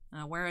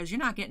 Whereas you're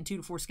not getting 2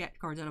 to 4 sketch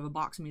cards out of a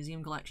box of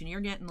museum collection. You're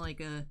getting,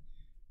 like, a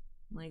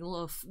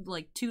little,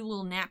 like 2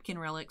 little napkin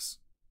relics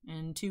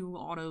and 2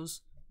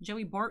 autos.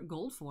 Joey Bart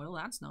gold foil,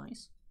 that's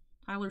nice.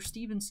 Tyler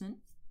Stevenson.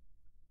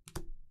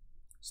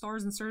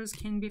 Stars and Stars,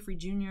 Ken Giffrey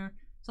Jr.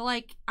 So,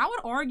 like, I would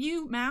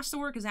argue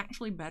Masterwork is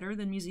actually better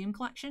than museum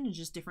collection. It's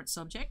just different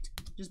subject,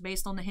 just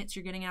based on the hits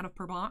you're getting out of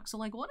per box. So,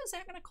 like, what is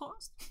that going to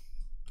cost?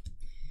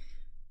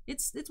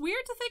 It's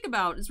weird to think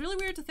about. It's really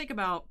weird to think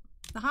about.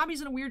 The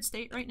hobby's in a weird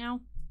state right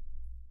now.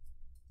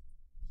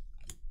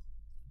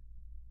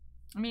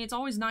 I mean, it's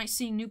always nice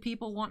seeing new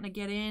people wanting to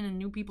get in and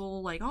new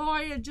people like, oh,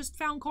 I just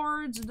found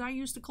cards and I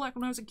used to collect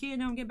when I was a kid.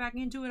 Now I'm getting back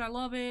into it. I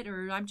love it.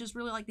 Or I just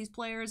really like these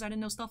players. I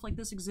didn't know stuff like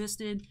this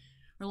existed.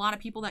 Or a lot of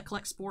people that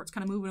collect sports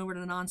kind of moving over to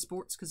the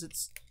non-sports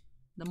because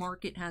the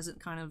market hasn't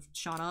kind of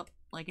shot up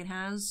like it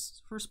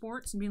has for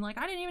sports and being like,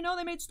 I didn't even know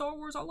they made Star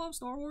Wars. I love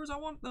Star Wars. I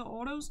want the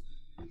autos.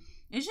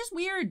 It's just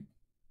weird.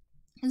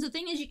 And the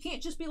thing is, you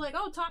can't just be like,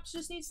 oh, TOPPS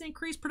just needs to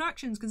increase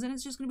productions because then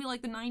it's just going to be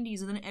like the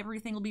 90s and then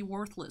everything will be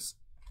worthless.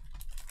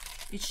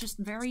 It's just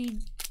very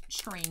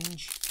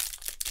strange.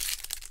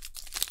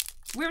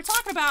 We were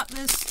talking about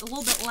this a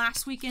little bit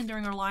last weekend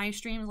during our live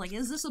stream. Like,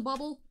 is this a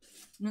bubble?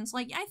 And it's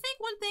like, I think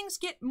when things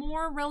get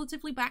more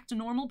relatively back to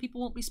normal,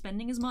 people won't be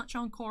spending as much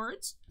on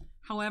cards.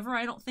 However,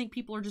 I don't think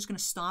people are just going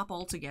to stop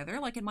altogether.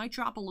 Like, it might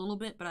drop a little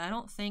bit, but I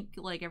don't think,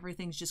 like,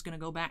 everything's just going to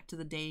go back to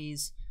the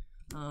days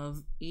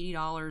of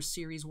 $80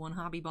 Series 1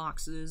 hobby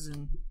boxes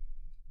and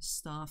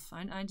stuff.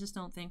 I just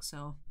don't think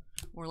so.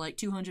 Or like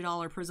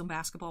 $200 Prism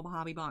basketball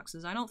hobby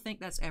boxes. I don't think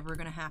that's ever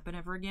going to happen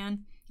ever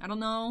again. I don't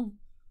know.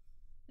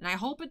 And I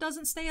hope it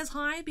doesn't stay as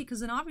high because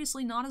then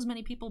obviously not as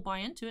many people buy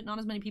into it. Not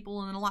as many people,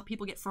 and then a lot of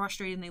people get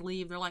frustrated and they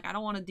leave. They're like, I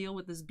don't want to deal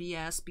with this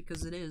BS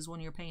because it is when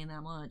you're paying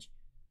that much.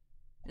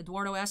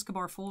 Eduardo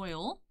Escobar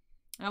foil.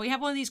 We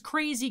have one of these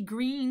crazy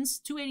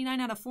greens. $2.89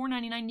 out of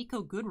 $4.99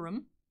 Nico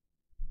Goodrum.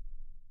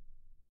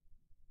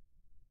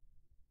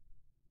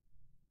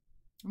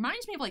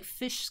 Reminds me of like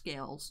fish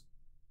scales.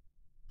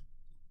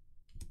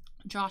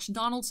 Josh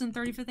Donaldson,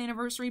 35th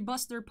anniversary.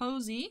 Buster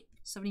Posey,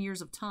 70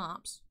 years of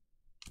TOPPS.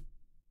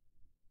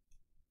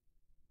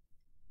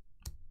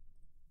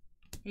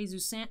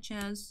 Jesus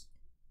Sanchez.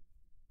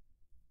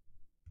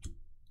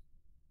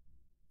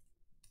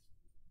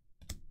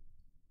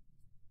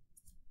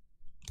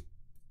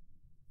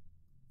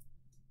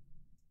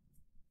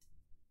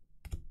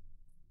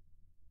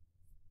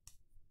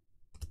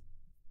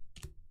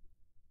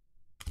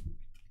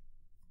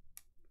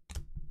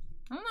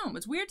 I don't know.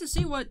 It's weird to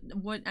see what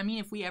I mean,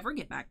 if we ever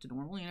get back to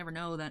normal, you never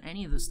know that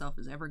any of this stuff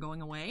is ever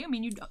going away. I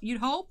mean, you'd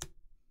hope,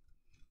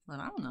 but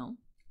I don't know.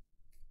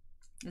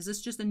 Is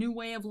this just a new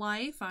way of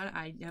life?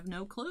 I have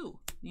no clue.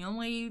 The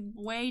only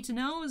way to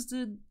know is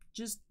to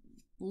just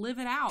live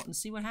it out and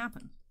see what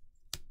happens.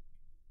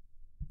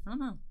 I don't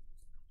know.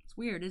 It's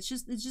weird. It's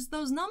just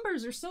those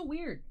numbers are so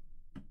weird.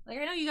 Like,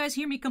 I know you guys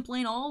hear me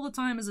complain all the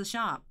time as a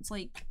shop. It's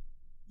like,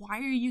 why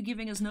are you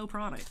giving us no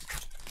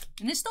product?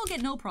 And they still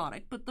get no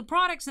product, but the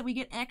products that we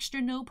get extra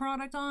no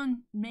product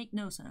on make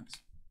no sense.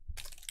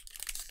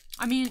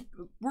 I mean,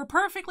 we're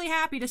perfectly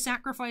happy to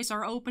sacrifice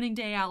our opening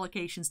day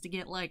allocations to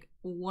get, like,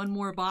 one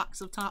more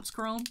box of TOPPS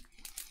Chrome.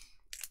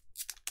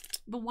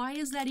 But why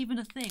is that even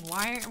a thing?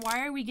 Why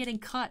are we getting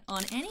cut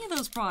on any of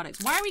those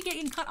products? Why are we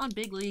getting cut on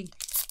Big League,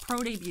 Pro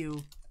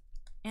Debut,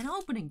 and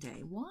opening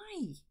day?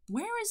 Why?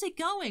 Where is it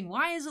going?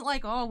 Why is it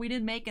like, oh, we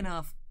didn't make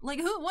enough? Like,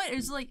 what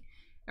is, like,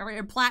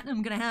 are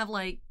Platinum gonna have,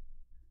 like,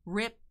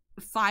 rip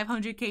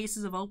 500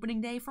 cases of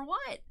opening day for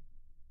what?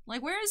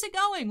 Like, where is it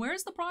going? Where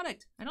is the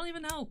product? I don't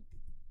even know.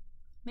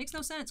 Makes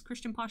no sense.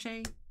 Christian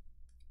Pache.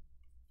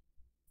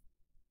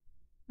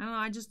 I don't know,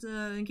 I just,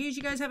 in case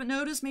you guys haven't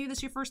noticed, maybe this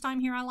is your first time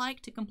here, I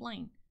like to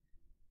complain.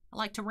 I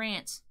like to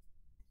rant.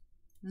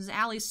 This is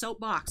Allie's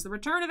Soapbox. The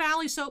return of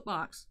Allie's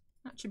Soapbox.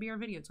 That should be our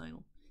video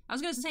title. I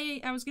was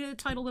gonna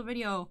title the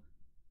video,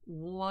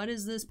 what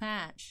is this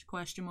patch?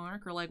 Question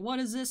mark. Or like, what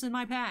is this in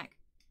my pack?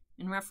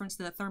 In reference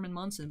to that Thurman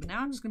Munson. But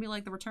now I'm just gonna be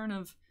like the return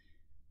of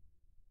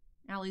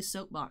Allie's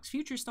Soapbox.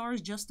 Future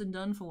Stars Justin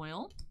Dunn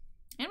foil.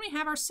 And we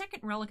have our second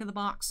relic of the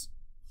box.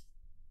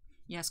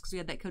 Yes, because we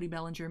had that Cody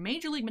Bellinger.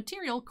 Major League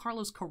Material,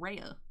 Carlos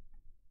Correa.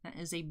 That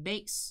is a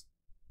base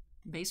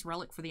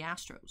relic for the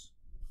Astros.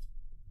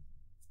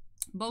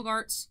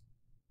 Bogarts.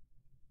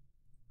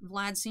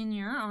 Vlad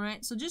Sr.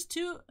 Alright, so just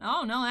two.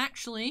 Oh, no,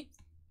 actually.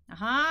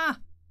 Aha!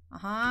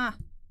 Aha!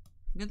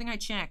 Good thing I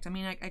checked. I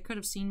mean, I could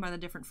have seen by the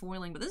different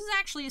foiling, but this is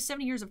actually a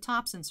 70 years of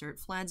TOPPS insert.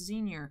 Vlad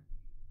Sr.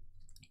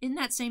 In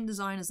that same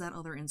design as that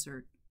other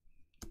insert.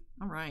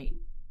 Alright.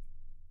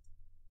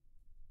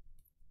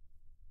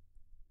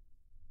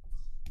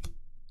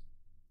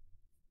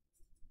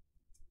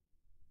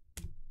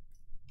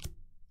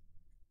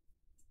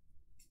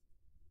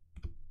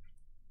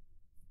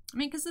 I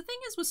mean, because the thing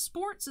is with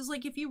sports is,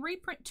 like, if you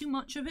reprint too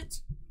much of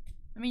it,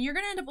 I mean, you're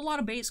going to end up with a lot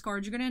of base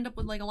cards. You're going to end up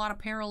with, like, a lot of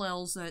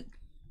parallels that,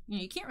 you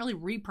know, you can't really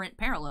reprint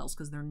parallels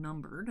because they're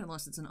numbered,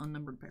 unless it's an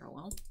unnumbered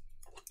parallel.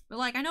 But,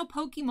 like, I know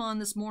Pokemon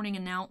this morning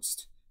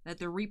announced that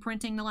they're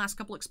reprinting the last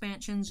couple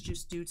expansions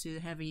just due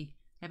to heavy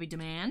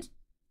demand.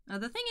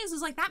 The thing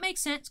is, like, that makes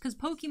sense because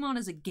Pokemon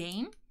is a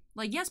game.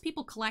 Like, yes,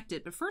 people collect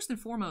it, but first and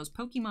foremost,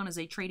 Pokemon is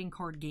a trading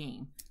card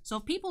game. So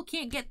if people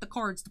can't get the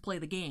cards to play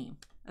the game,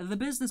 the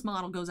business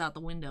model goes out the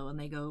window and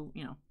they go,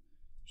 you know,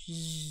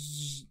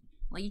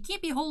 like, you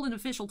can't be holding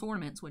official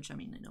tournaments, which, I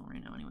mean, they don't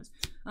right now anyways.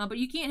 But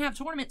you can't have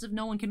tournaments if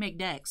no one can make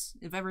decks.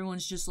 If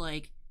everyone's just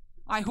like,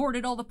 I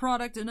hoarded all the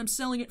product and I'm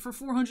selling it for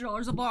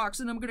 $400 a box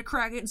and I'm going to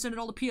crack it and send it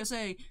all to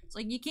PSA. It's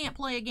like, you can't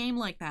play a game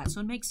like that. So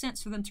it makes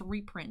sense for them to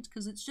reprint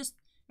because it's just,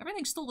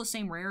 Everything's still the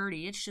same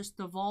rarity. It's just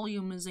the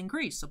volume is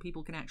increased so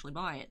people can actually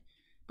buy it.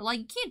 But, like,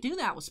 you can't do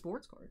that with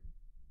sports card.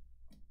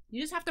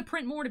 You just have to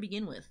print more to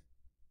begin with.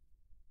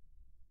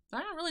 So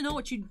I don't really know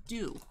what you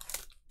do.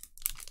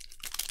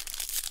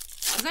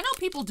 Because I know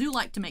people do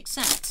like to make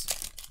sets.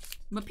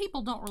 But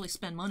people don't really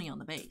spend money on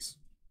the base.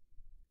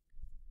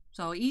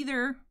 So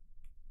either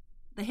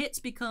the hits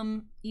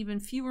become even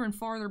fewer and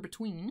farther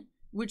between,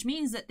 which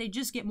means that they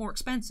just get more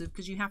expensive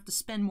because you have to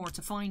spend more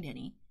to find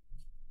any,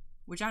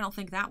 which I don't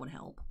think that would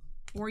help.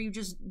 Or you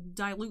just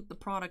dilute the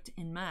product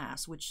in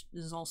mass, which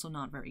is also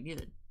not very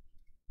good.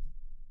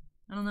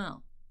 I don't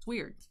know. It's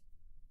weird.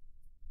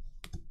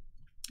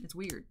 It's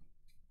weird.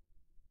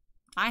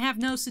 I have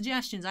no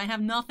suggestions. I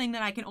have nothing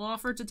that I can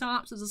offer to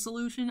TOPPS as a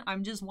solution.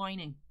 I'm just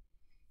whining.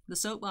 The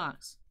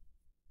Soapbox.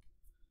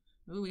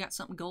 Ooh, we got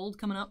something gold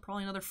coming up.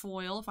 Probably another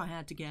foil, if I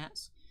had to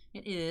guess.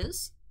 It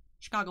is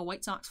Chicago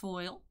White Sox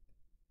foil.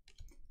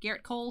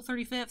 Garrett Cole,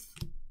 35th.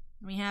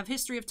 And we have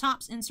History of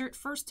TOPPS insert.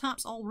 First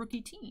TOPPS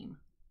All-Rookie Team.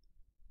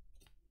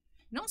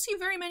 You don't see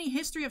very many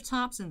History of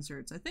TOPPS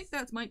inserts. I think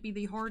that might be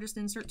the hardest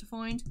insert to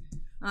find.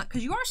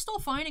 Because you are still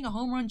finding a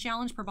home run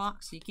challenge per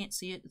box. So you can't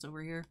see it. It's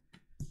over here.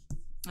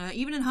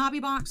 Even in hobby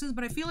boxes,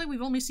 but I feel like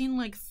we've only seen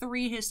like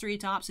 3 History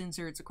of TOPPS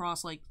inserts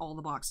across like all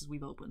the boxes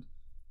we've opened.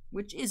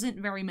 Which isn't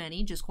very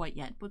many, just quite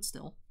yet, but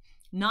still.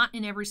 Not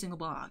in every single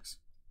box.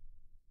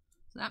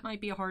 So that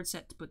might be a hard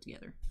set to put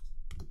together.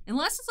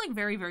 Unless it's like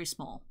very, very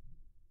small.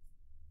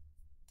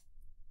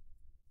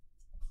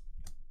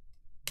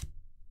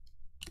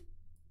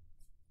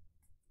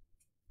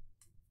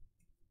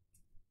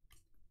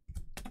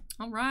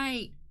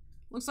 Alright.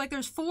 Looks like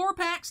there's 4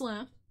 packs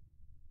left.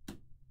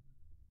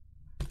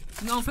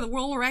 I'm going for the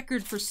world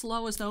record for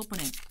slowest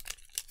opening.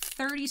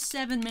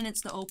 37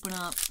 minutes to open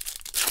up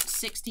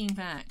 16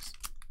 packs.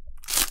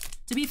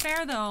 To be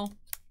fair, though,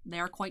 they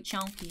are quite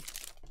chunky.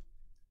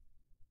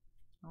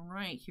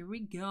 Alright, here we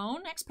go.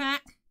 Next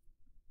pack.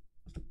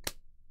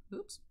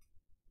 Oops.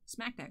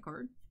 Smack that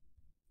card.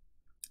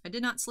 I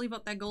did not sleeve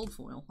up that gold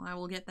foil. I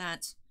will get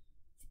that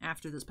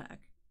after this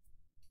pack.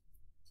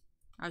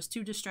 I was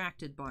too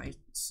distracted by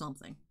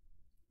something.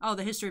 Oh,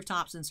 the History of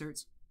TOPPS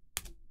inserts.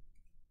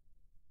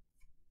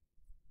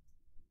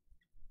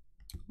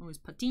 Luis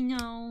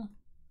Patino.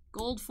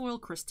 Gold foil,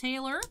 Chris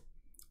Taylor.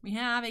 We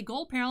have a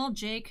gold parallel,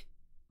 Jake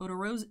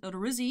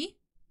Odorizzi.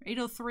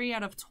 803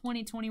 out of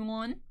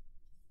 2021.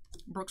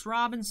 Brooks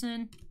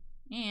Robinson.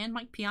 And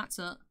Mike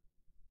Piazza.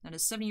 That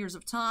is 7 years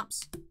of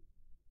TOPPS.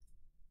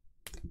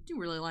 Do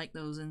really like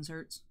those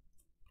inserts.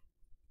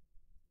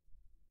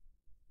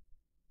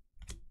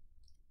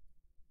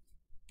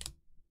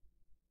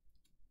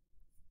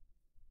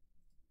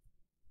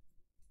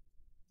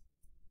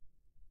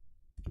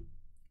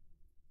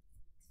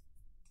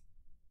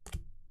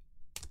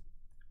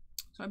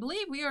 So I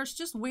believe we are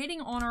just waiting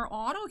on our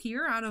auto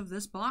here out of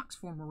this box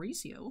for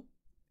Mauricio.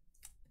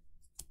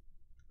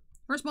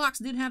 First box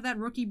did have that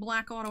rookie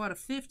black auto out of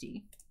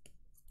 50.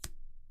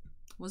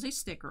 Was a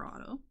sticker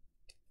auto.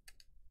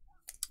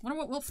 Wonder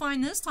what we'll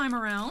find this time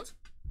around.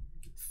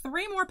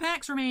 3 more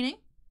packs remaining.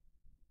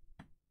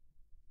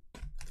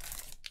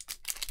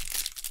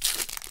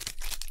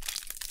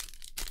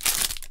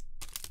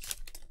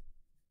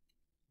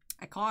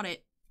 I caught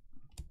it.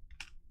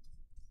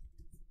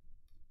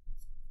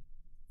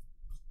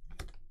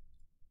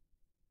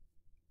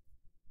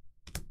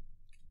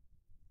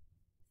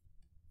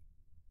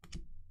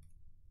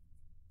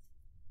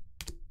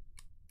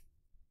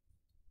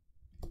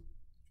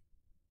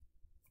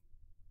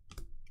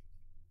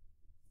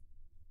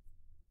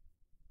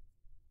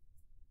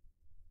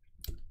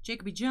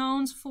 Jacoby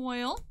Jones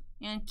foil,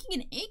 and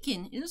Keegan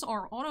Aiken is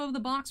our auto of the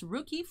box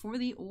rookie for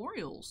the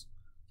Orioles.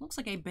 Looks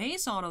like a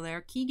base auto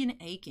there, Keegan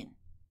Aiken.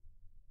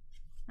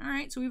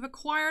 Alright, so we've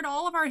acquired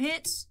all of our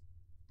hits.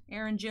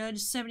 Aaron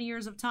Judge, 70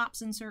 years of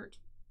TOPPS insert.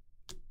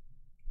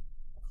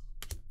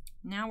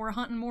 Now we're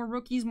hunting more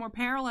rookies, more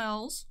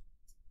parallels.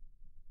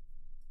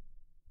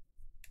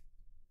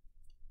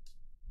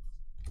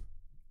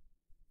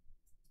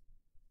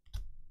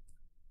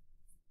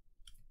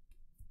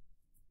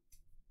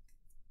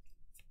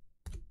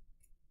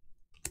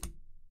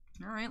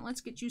 All right, let's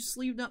get you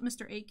sleeved up,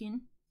 Mr.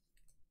 Aiken.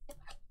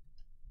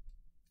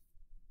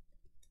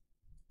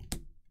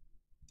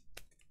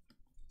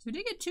 So we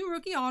did get 2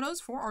 rookie autos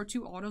for our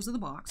 2 autos of the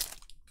box.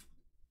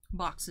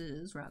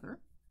 Boxes, rather.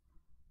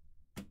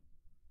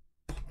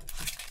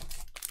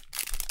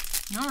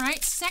 All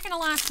right, second to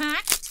last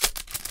pack.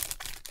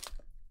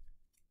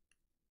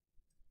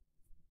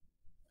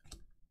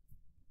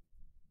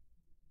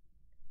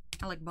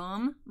 Alec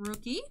Baum,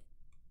 rookie.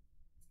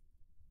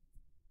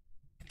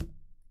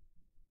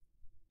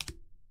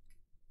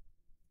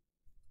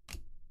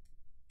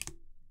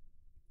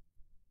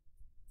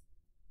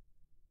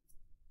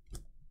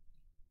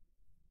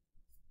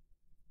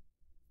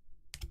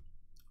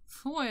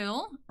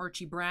 Foil,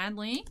 Archie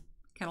Bradley,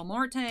 Kettle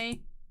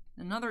Marte,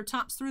 another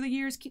TOPPS through the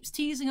years, keeps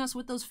teasing us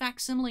with those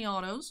facsimile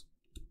autos.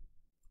 I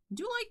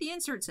do like the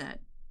insert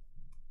set.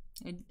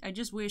 I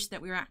just wish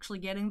that we were actually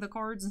getting the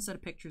cards instead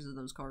of pictures of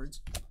those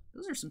cards.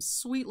 Those are some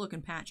sweet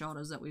looking patch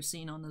autos that we've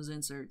seen on those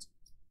inserts.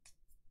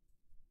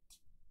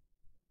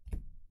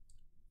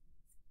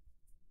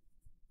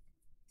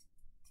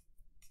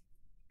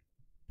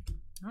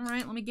 All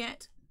right, let me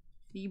get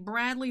the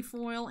Bradley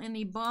foil and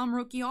the Bomb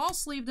rookie all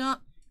sleeved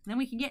up. Then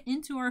we can get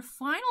into our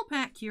final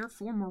pack here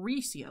for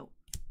Mauricio.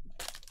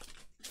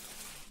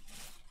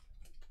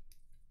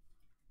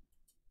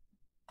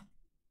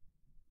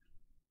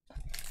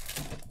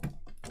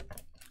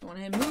 Go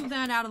ahead and move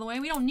that out of the way.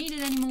 We don't need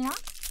it anymore.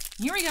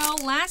 Here we go,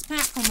 last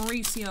pack for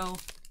Mauricio.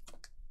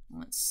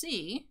 Let's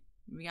see.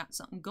 We got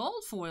something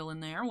gold foil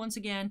in there once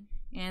again.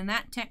 And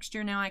that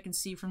texture now I can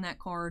see from that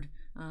card.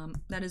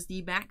 That is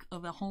the back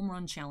of a home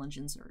run challenge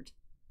insert.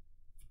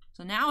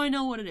 So now I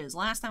know what it is.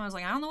 Last time I was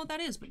like, I don't know what that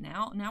is, but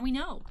now we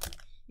know.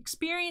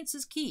 Experience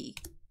is key.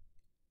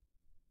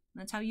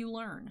 That's how you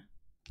learn.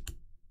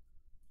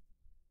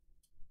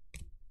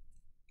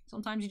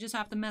 Sometimes you just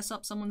have to mess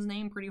up someone's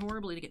name pretty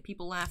horribly to get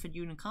people laugh at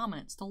you in the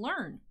comments to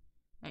learn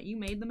that you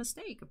made the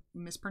mistake of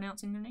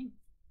mispronouncing their name.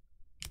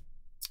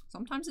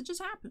 Sometimes it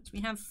just happens.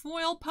 We have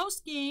foil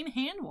post-game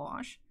hand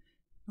wash.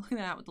 Look at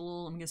that with the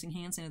little, I'm guessing,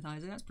 hand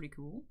sanitizer. That's pretty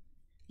cool.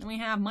 Then we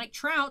have Mike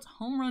Trout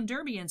home run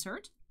derby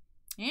insert.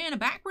 And a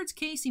backwards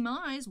Casey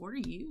Mize. What are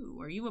you?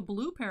 Are you a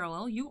blue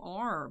parallel? You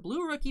are.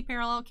 Blue rookie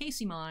parallel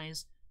Casey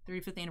Mize.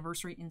 35th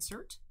anniversary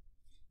insert.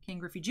 Ken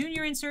Griffey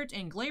Jr. insert.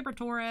 And Gleyber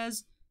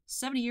Torres.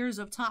 70 years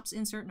of Topps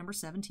insert number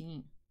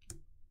 17.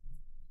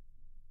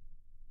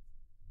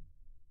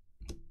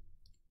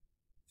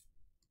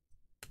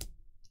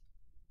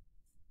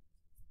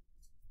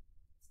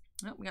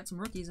 Oh, we got some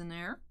rookies in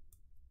there.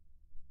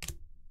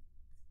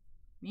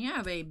 We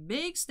have a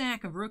big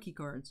stack of rookie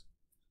cards.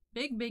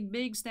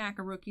 Big stack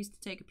of rookies to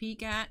take a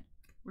peek at.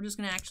 We're just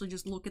going to actually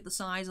just look at the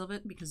size of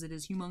it because it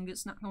is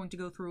humongous. Not going to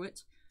go through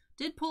it.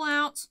 Did pull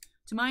out,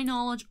 to my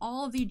knowledge,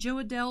 all of the Joe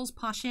Adells,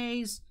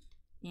 Paches,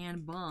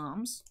 and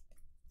Bombs.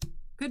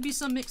 Could be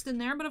some mixed in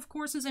there, but of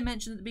course, as I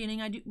mentioned at the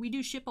beginning, we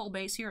do ship all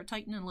base here at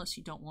Titan unless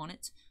you don't want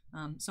it.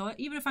 So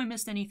even if I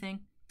missed anything,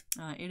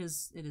 it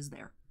is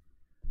there.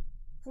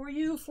 For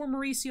you, for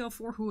Mauricio,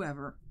 for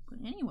whoever.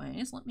 But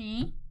anyways,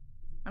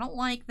 I don't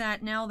like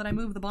that now that I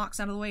move the box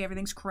out of the way,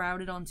 everything's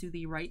crowded onto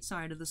the right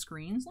side of the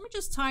screens. Let me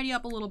just tidy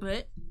up a little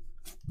bit.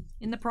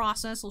 In the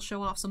process, we'll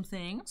show off some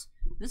things.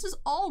 This is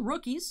all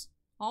rookies.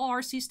 All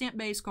RC stamp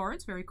base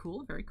cards. Very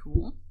cool, very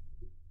cool.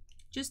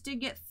 Just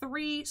did get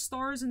 3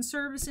 stars in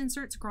service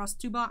inserts across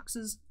 2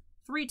 boxes.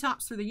 3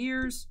 Topps through the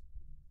years.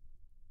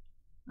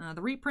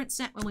 The reprint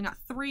set, we only got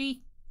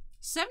 3.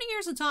 70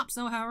 years of Topps,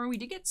 though, however, we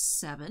did get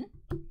 7.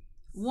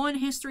 1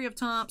 history of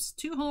Topps,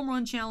 2 home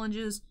run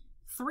challenges,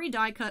 3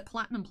 die-cut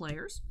platinum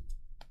players.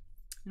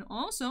 And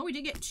also, we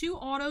did get 2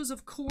 autos,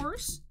 of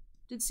course.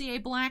 Did see a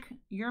black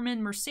Yerman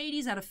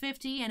Mercedes out of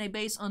 50 and a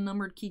base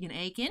unnumbered Keegan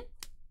Aiken.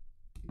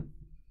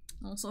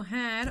 Also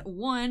had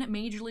 1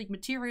 Major League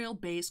Material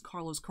base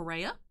Carlos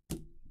Correa.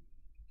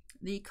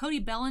 The Cody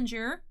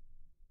Bellinger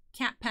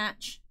cap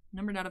patch,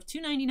 numbered out of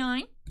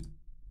 299.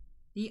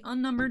 The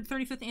unnumbered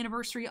 35th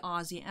anniversary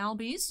Ozzie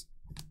Albies.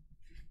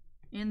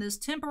 And this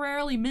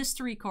temporarily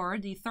mystery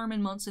card, the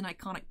Thurman Munson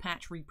iconic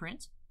patch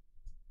reprint.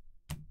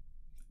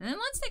 And then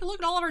let's take a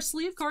look at all of our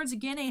sleeve cards.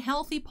 Again, a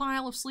healthy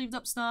pile of sleeved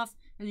up stuff.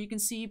 As you can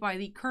see by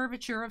the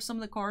curvature of some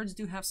of the cards,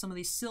 do have some of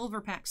the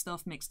silver pack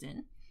stuff mixed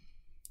in.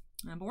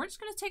 But we're just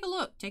going to take a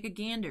look, take a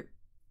gander.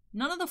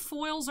 None of the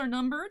foils are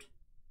numbered.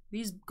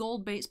 These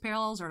gold base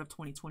parallels are out of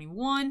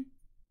 2021.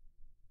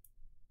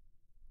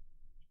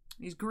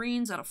 These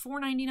greens out of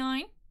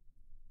 $4.99.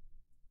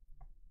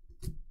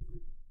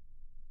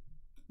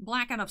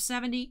 Black out of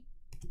 70.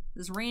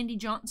 This Randy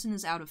Johnson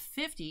is out of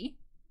 50.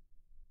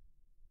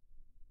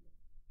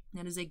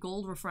 That is a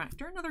gold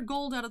refractor. Another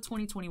gold out of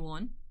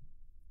 2021.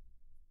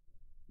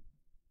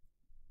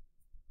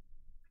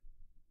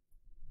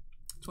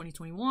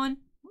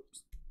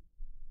 Whoops.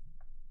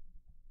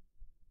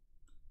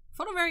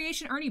 Photo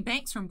variation Ernie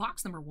Banks from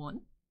box number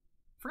 1.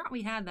 Forgot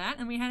we had that.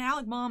 And we had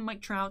Alec Baum,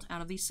 Mike Trout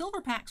out of the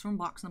silver packs from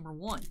box number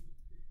 1.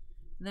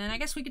 Then I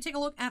guess we could take a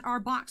look at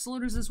our box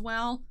loaders as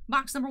well.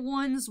 Box number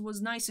 1's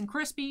was nice and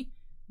crispy.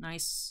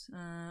 Nice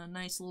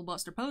little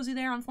Buster Posey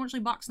there.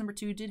 Unfortunately, box number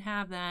 2 did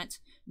have that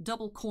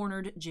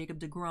double-cornered Jacob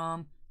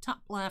deGrom,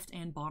 top left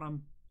and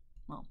bottom,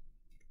 well,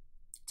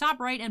 top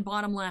right and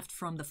bottom left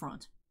from the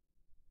front.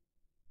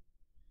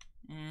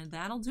 And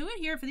that'll do it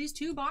here for these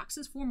 2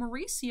 boxes for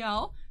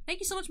Mauricio. Thank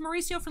you so much,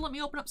 Mauricio, for letting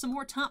me open up some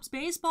more Topps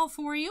baseball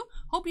for you.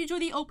 Hope you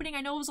enjoyed the opening.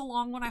 I know it was a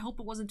long one. I hope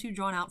it wasn't too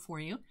drawn out for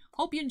you.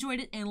 Hope you enjoyed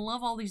it and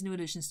love all these new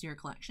additions to your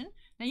collection.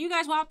 Now, you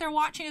guys out there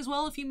watching as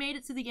well, if you made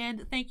it to the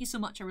end, thank you so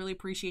much. I really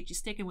appreciate you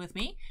sticking with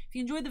me. If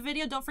you enjoyed the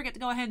video, don't forget to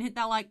go ahead and hit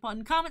that like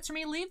button. Comments for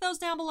me, leave those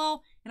down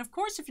below. And of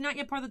course, if you're not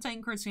yet part of the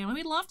Titan Cards family,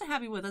 we'd love to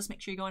have you with us.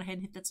 Make sure you go ahead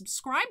and hit that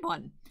subscribe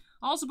button.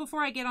 Also,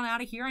 before I get on out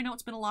of here, I know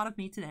it's been a lot of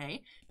me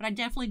today, but I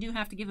definitely do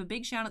have to give a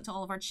big shout out to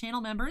all of our channel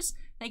members.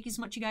 Thank you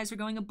so much, you guys, for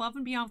going above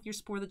and beyond with your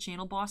support of the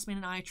channel. Bossman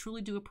and I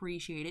truly do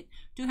appreciate it.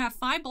 Do have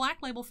 5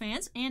 Black Label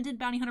fans, and did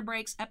Bounty Hunter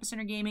Breaks,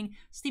 Epicenter Gaming,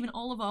 Stephen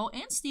Olivo,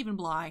 and Stephen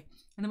Bly.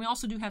 And then we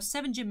also do have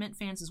 7 Jim Mint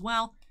fans as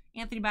well.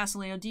 Anthony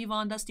Basileo,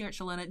 Devon, Dusty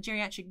Archuleta,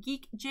 Geriatric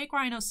Geek, Jake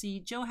Ryan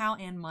OC, Joe Howe,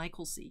 and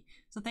Michael C.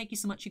 So thank you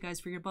so much, you guys,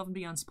 for your above and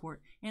beyond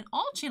support. And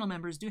all channel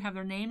members do have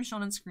their names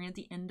shown on screen at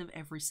the end of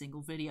every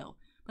single video.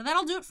 But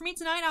that'll do it for me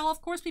tonight. I'll,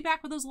 of course, be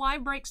back with those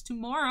live breaks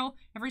tomorrow,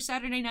 every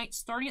Saturday night,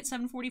 starting at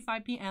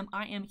 7:45 p.m.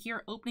 I am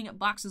here opening up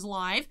boxes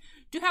live.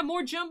 Do have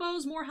more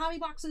Jumbos, more Hobby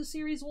Boxes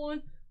Series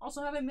 1.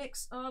 Also have a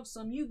mix of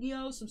some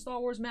Yu-Gi-Oh!, some Star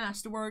Wars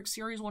Masterworks,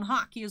 Series 1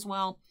 hockey as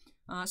well.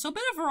 So a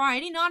bit of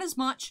variety, not as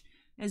much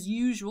as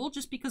usual,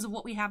 just because of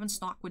what we have in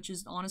stock, which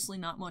is honestly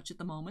not much at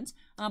the moment.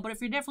 But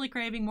if you're definitely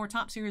craving more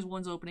Top Series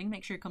 1's opening,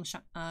 make sure you come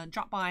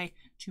drop by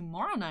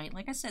tomorrow night.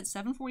 Like I said,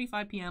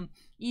 7:45 p.m.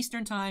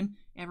 Eastern Time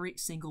every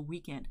single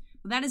weekend.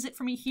 But that is it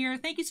for me here.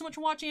 Thank you so much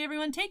for watching,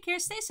 everyone. Take care,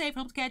 stay safe,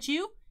 and hope to catch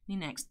you in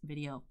the next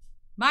video.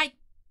 Bye!